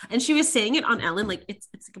Kim, and she was saying it on Ellen. Like it's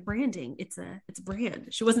like a branding. It's a brand.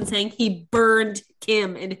 She wasn't saying he burned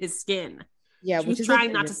Kim into his skin. Yeah. She was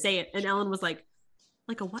trying not to say it. And Ellen was like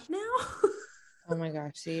a what now? Oh my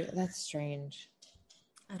gosh. See, that's strange.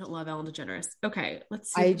 I don't love Ellen DeGeneres. Okay,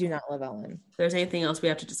 let's see. I do not love Ellen. If there's anything else we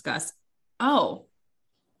have to discuss. Oh,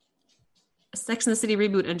 Sex and the City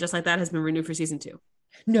reboot and Just Like That has been renewed for season 2.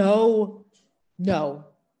 No.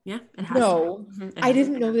 Yeah, it has. No, I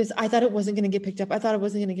didn't know this. I thought it wasn't going to get picked up.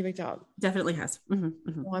 Definitely has. Oh,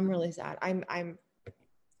 I'm really sad. I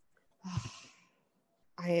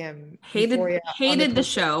am hated the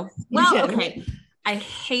show. Well, okay. I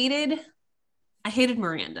hated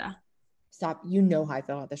Miranda. Stop. You know how I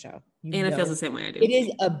feel about the show. Anna feels the same way I do. It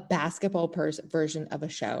is a basketball version of a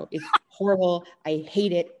show. It's horrible. I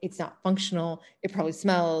hate it. It's not functional. It probably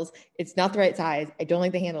smells. It's not the right size. I don't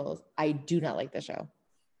like the handles. I do not like the show.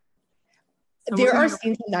 So there are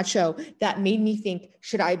scenes in that show that made me think,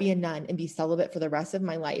 should I be a nun and be celibate for the rest of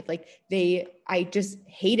my life? Like I just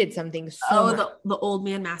hated something so much. The old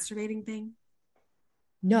man masturbating thing.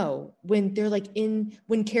 No, when they're like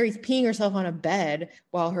when Carrie's peeing herself on a bed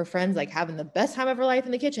while her friend's like having the best time of her life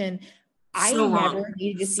in the kitchen. I never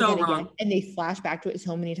needed to see that again. And they flash back to it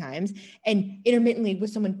so many times. And intermittently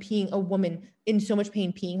with someone peeing, a woman in so much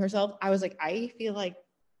pain peeing herself, I was like, I feel like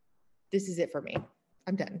this is it for me.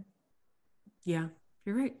 I'm done. Yeah,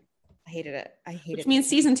 you're right. I hated it. Which means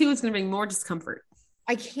season 2 is going to bring more discomfort.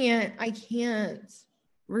 I can't.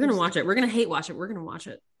 We're going to watch it. We're going to hate watch it. We're going to watch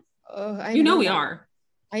it. You know we are.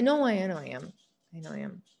 I know I am.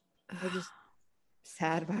 I'm just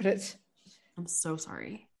sad about it. I'm so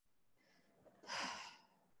sorry.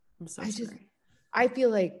 I'm so sorry. I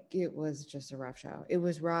feel like it was just a rough show. It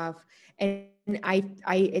was rough. And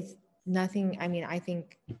it's nothing. I mean, I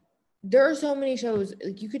think there are so many shows,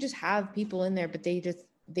 like you could just have people in there, but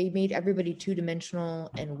they made everybody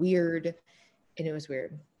 2-dimensional and weird. And it was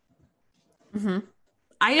weird. Mm-hmm.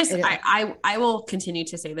 I will continue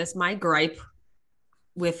to say this. My gripe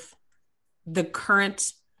with the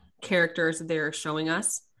current characters that they're showing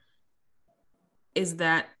us is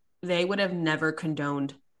that they would have never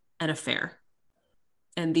condoned an affair.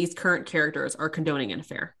 And these current characters are condoning an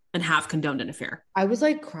affair and have condoned an affair. I was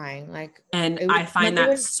like crying. And I find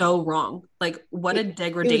that so wrong. Like what a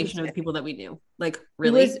degradation of the people that we knew. Like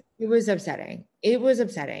really? It was upsetting. It was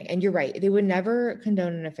upsetting. And you're right. They would never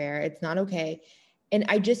condone an affair. It's not okay. And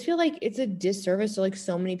I just feel like it's a disservice to like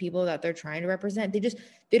so many people that they're trying to represent.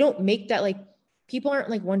 They don't make that like people aren't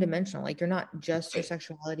like one-dimensional. Like you're not just your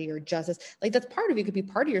sexuality or justice. Like that's part of it, could be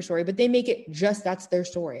part of your story, but they make it just that's their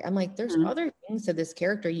story. I'm like, there's other things to this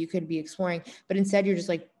character you could be exploring, but instead you're just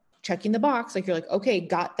like checking the box. Like you're like, okay,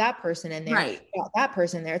 got that person in there, right. Got that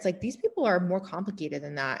person there. It's like these people are more complicated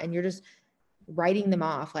than that, and you're just writing them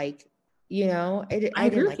off. Like, you know, I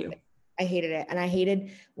didn't like it. I hated it, and I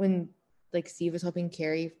hated when like Steve was hoping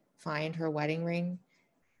Carrie find her wedding ring.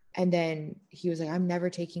 And then he was like, I'm never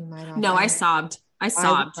taking mine off. No, I sobbed. I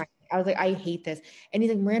was like, I hate this. And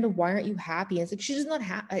he's like, Miranda, why aren't you happy? And it's like, she's just not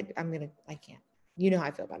happy. I can't. You know how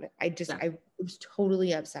I feel about it. I was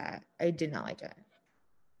totally upset. I did not like it.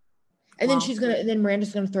 And then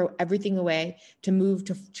Miranda's going to throw everything away to move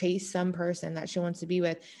to chase some person that she wants to be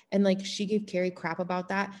with. And like, she gave Carrie crap about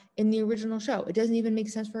that in the original show. It doesn't even make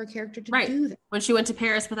sense for a character to do that. When she went to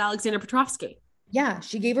Paris with Alexander Petrovsky. Yeah.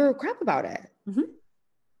 She gave her crap about it. Mm-hmm.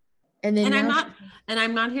 And then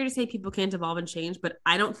I'm not here to say people can't evolve and change, but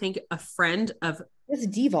I don't think a friend of it's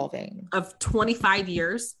devolving of 25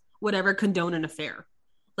 years would ever condone an affair.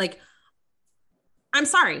 Like, I'm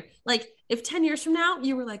sorry. Like, if 10 years from now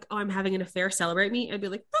you were like, oh, I'm having an affair, celebrate me, I'd be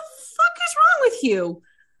like, the fuck is wrong with you?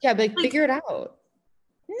 Yeah, but like, figure it out.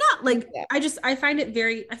 Not like I find it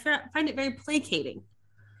very placating.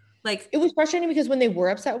 Like, it was frustrating because when they were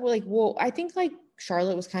upset, we're like, well, I think like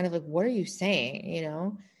Charlotte was kind of like, what are you saying? You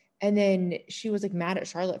know? And then she was like mad at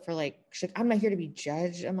Charlotte for like, she's like, I'm not here to be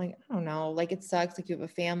judged. I'm like, I don't know. Like, it sucks. Like, you have a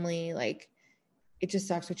family. Like, it just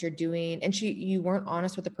sucks what you're doing. And you weren't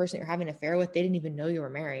honest with the person you're having an affair with. They didn't even know you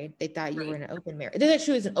were married. They thought you were in an open marriage. They thought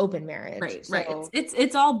she was an open marriage. Right. So, right.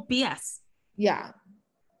 It's all BS. Yeah.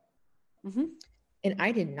 Mm-hmm. And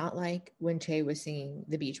I did not like when Che was singing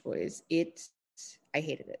the Beach Boys. I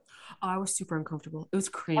hated it. Oh, I was super uncomfortable. It was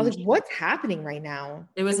cringe. I was like, what's happening right now?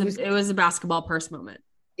 It was a basketball purse moment.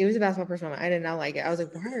 It was a basketball purse moment. I did not like it. I was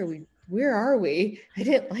like, where are we? I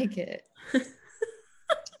didn't like it.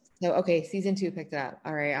 So, okay, season 2 picked it up.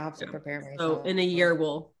 All right, I'll have to prepare myself. So in a year,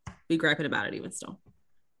 we'll be griping about it even still.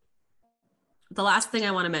 The last thing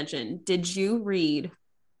I want to mention, did you read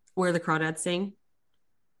Where the Crawdads Sing?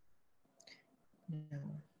 No.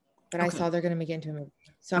 But okay. I saw they're going to make it into a movie.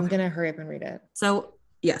 So I'm going to hurry up and read it. So,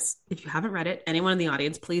 yes, if you haven't read it, anyone in the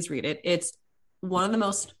audience, please read it. It's one of the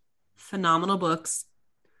most phenomenal books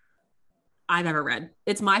I've ever read.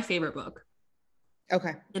 It's my favorite book.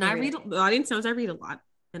 Okay. And the audience knows I read a lot.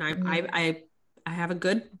 And I have a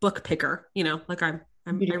good book picker, you know, like I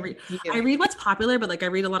read what's popular, but like I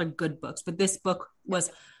read a lot of good books, but this book was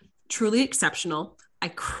truly exceptional. I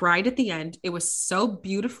cried at the end. It was so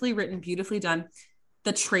beautifully written, beautifully done.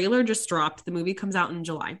 The trailer just dropped. The movie comes out in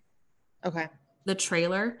July. Okay. The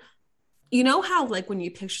trailer, you know how like when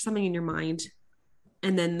you picture something in your mind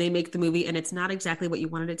and then they make the movie and it's not exactly what you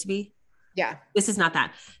wanted it to be? Yeah. This is not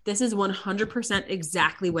that. This is 100%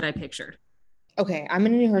 exactly what I pictured. Okay, I'm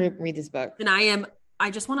going to need her to read this book. And I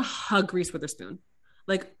just want to hug Reese Witherspoon.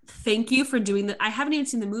 Like, thank you for doing that. I haven't even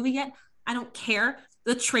seen the movie yet. I don't care.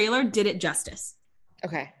 The trailer did it justice.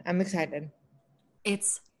 Okay, I'm excited.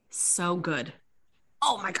 It's so good.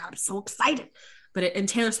 oh my God, I'm so excited. And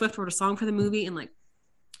Taylor Swift wrote a song for the movie, and like,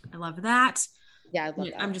 I love that. Yeah, I love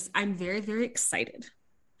that. I'm very, very excited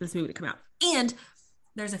for this movie to come out. And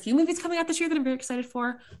there's a few movies coming out this year that I'm very excited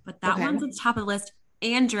for, but that one's at the top of the list,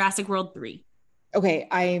 and Jurassic World 3. Okay,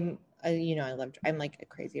 I'm like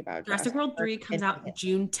crazy about Jurassic World 3 comes out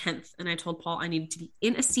June 10th, and I told Paul I needed to be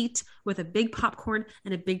in a seat with a big popcorn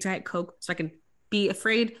and a big Diet Coke so I can be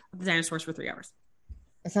afraid of the dinosaurs for 3 hours.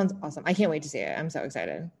 That sounds awesome. I can't wait to see it. I'm so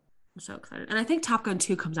excited. I'm so excited. And I think Top Gun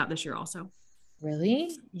 2 comes out this year also.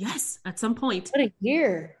 Really? Yes, at some point. What a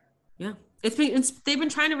year. Yeah. They've been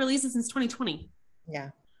trying to release it since 2020. Yeah.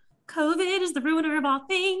 COVID is the ruiner of all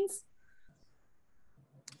things.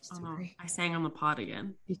 Oh, I sang on the pod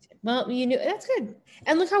again. Well, that's good.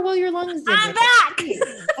 And look how well your lungs did. I'm back.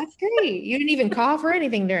 That's great. You didn't even cough or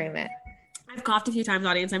anything during that. I've coughed a few times,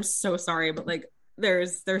 audience. I'm so sorry, but like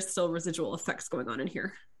there's still residual effects going on in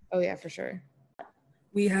here. Oh yeah, for sure.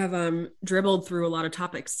 We have dribbled through a lot of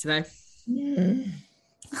topics today. Yeah.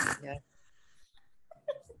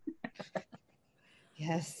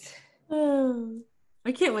 Yes.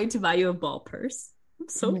 I can't wait to buy you a ball purse. I'm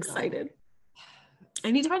so excited. God. I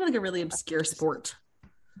need to find like a really obscure sport.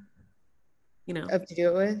 Up to do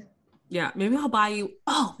it with? Yeah, maybe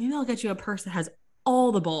I'll get you a purse that has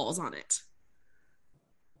all the balls on it.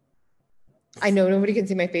 I know nobody can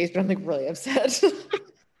see my face, but I'm like really upset.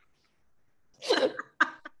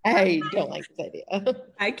 I don't like this idea.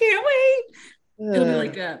 I can't wait.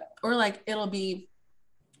 It'll be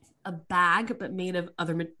a bag, but made of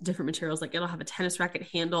other different materials. Like it'll have a tennis racket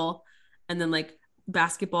handle, and then like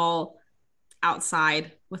basketball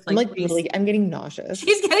outside with like. I'm getting nauseous.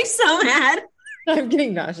 She's getting so mad. I'm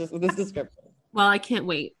getting nauseous with this description. Well, I can't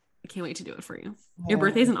wait. I can't wait to do it for you. Your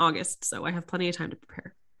birthday's in August, so I have plenty of time to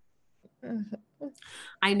prepare.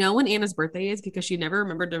 I know when Anna's birthday is because she never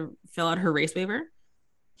remembered to fill out her race waiver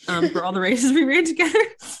for all the races we ran together.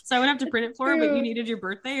 So I would have to print it for her, but you needed your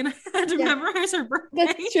birthday and I had to memorize her birthday.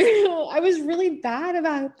 That's true. I was really bad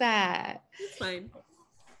about that. It's fine.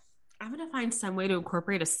 I'm going to find some way to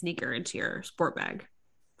incorporate a sneaker into your sport bag.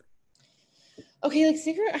 Okay, like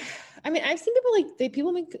sneaker. I mean, I've seen people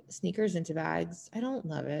people make sneakers into bags. I don't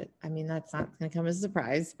love it. I mean, that's not going to come as a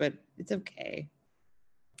surprise, but it's okay.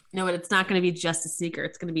 No, but it's not going to be just a sneaker.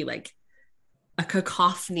 It's going to be like a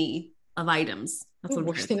cacophony of items. That's the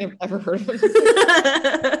worst thing I've ever heard of.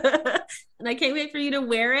 And I can't wait for you to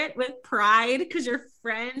wear it with pride because your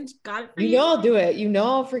friend got it for you. I'll do it.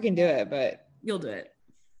 I'll freaking do it, but you'll do it.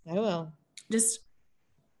 I will. Just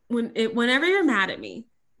whenever you're mad at me,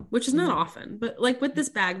 which is not often, but like with this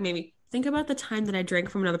bag, maybe think about the time that I drank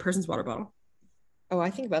from another person's water bottle. Oh, I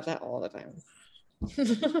think about that all the time.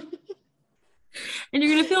 And you're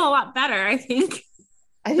going to feel a lot better, I think.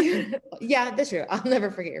 Yeah, that's true. I'll never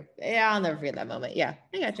forget that moment. Yeah,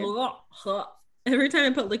 I got you. Every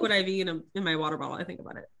time I put liquid IV in my water bottle, I think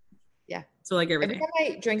about it. Yeah. So like every time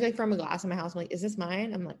I drink like from a glass in my house, I'm like, is this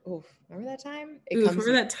mine? I'm like, oh, remember that time?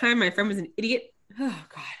 Remember that time my friend was an idiot? Oh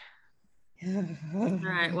God. All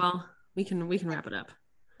right. Well, we can wrap it up.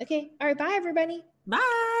 Okay. All right. Bye, everybody.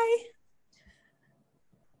 Bye.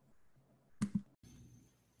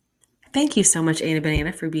 Thank you so much, Anna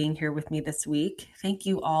Banana, for being here with me this week. Thank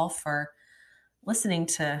you all for listening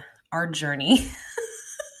to our journey.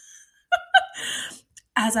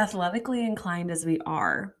 As athletically inclined as we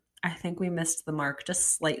are, I think we missed the mark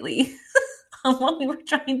just slightly on what we were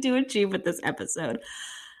trying to achieve with this episode.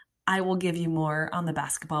 I will give you more on the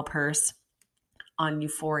basketball purse, on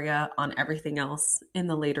Euphoria, on everything else in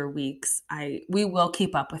the later weeks. We will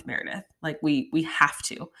keep up with Meredith. Like we have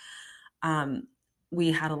to.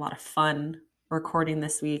 We had a lot of fun recording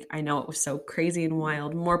this week. I know it was so crazy and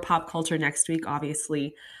wild. More pop culture next week,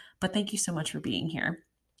 obviously. But thank you so much for being here.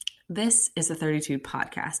 This is the 32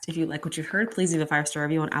 podcast. If you like what you heard, please leave a 5-star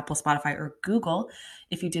review on Apple, Spotify, or Google.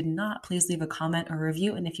 If you did not, please leave a comment or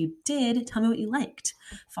review. And if you did, tell me what you liked.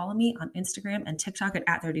 Follow me on Instagram and TikTok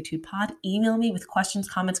at 32pod. Email me with questions,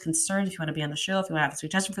 comments, concerns. If you want to be on the show, if you want to have a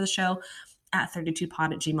suggestion for the show, at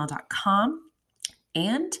 32pod@gmail.com.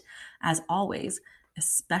 And as always,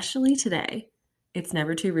 especially today, it's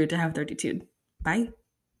never too rude to have 32. Bye.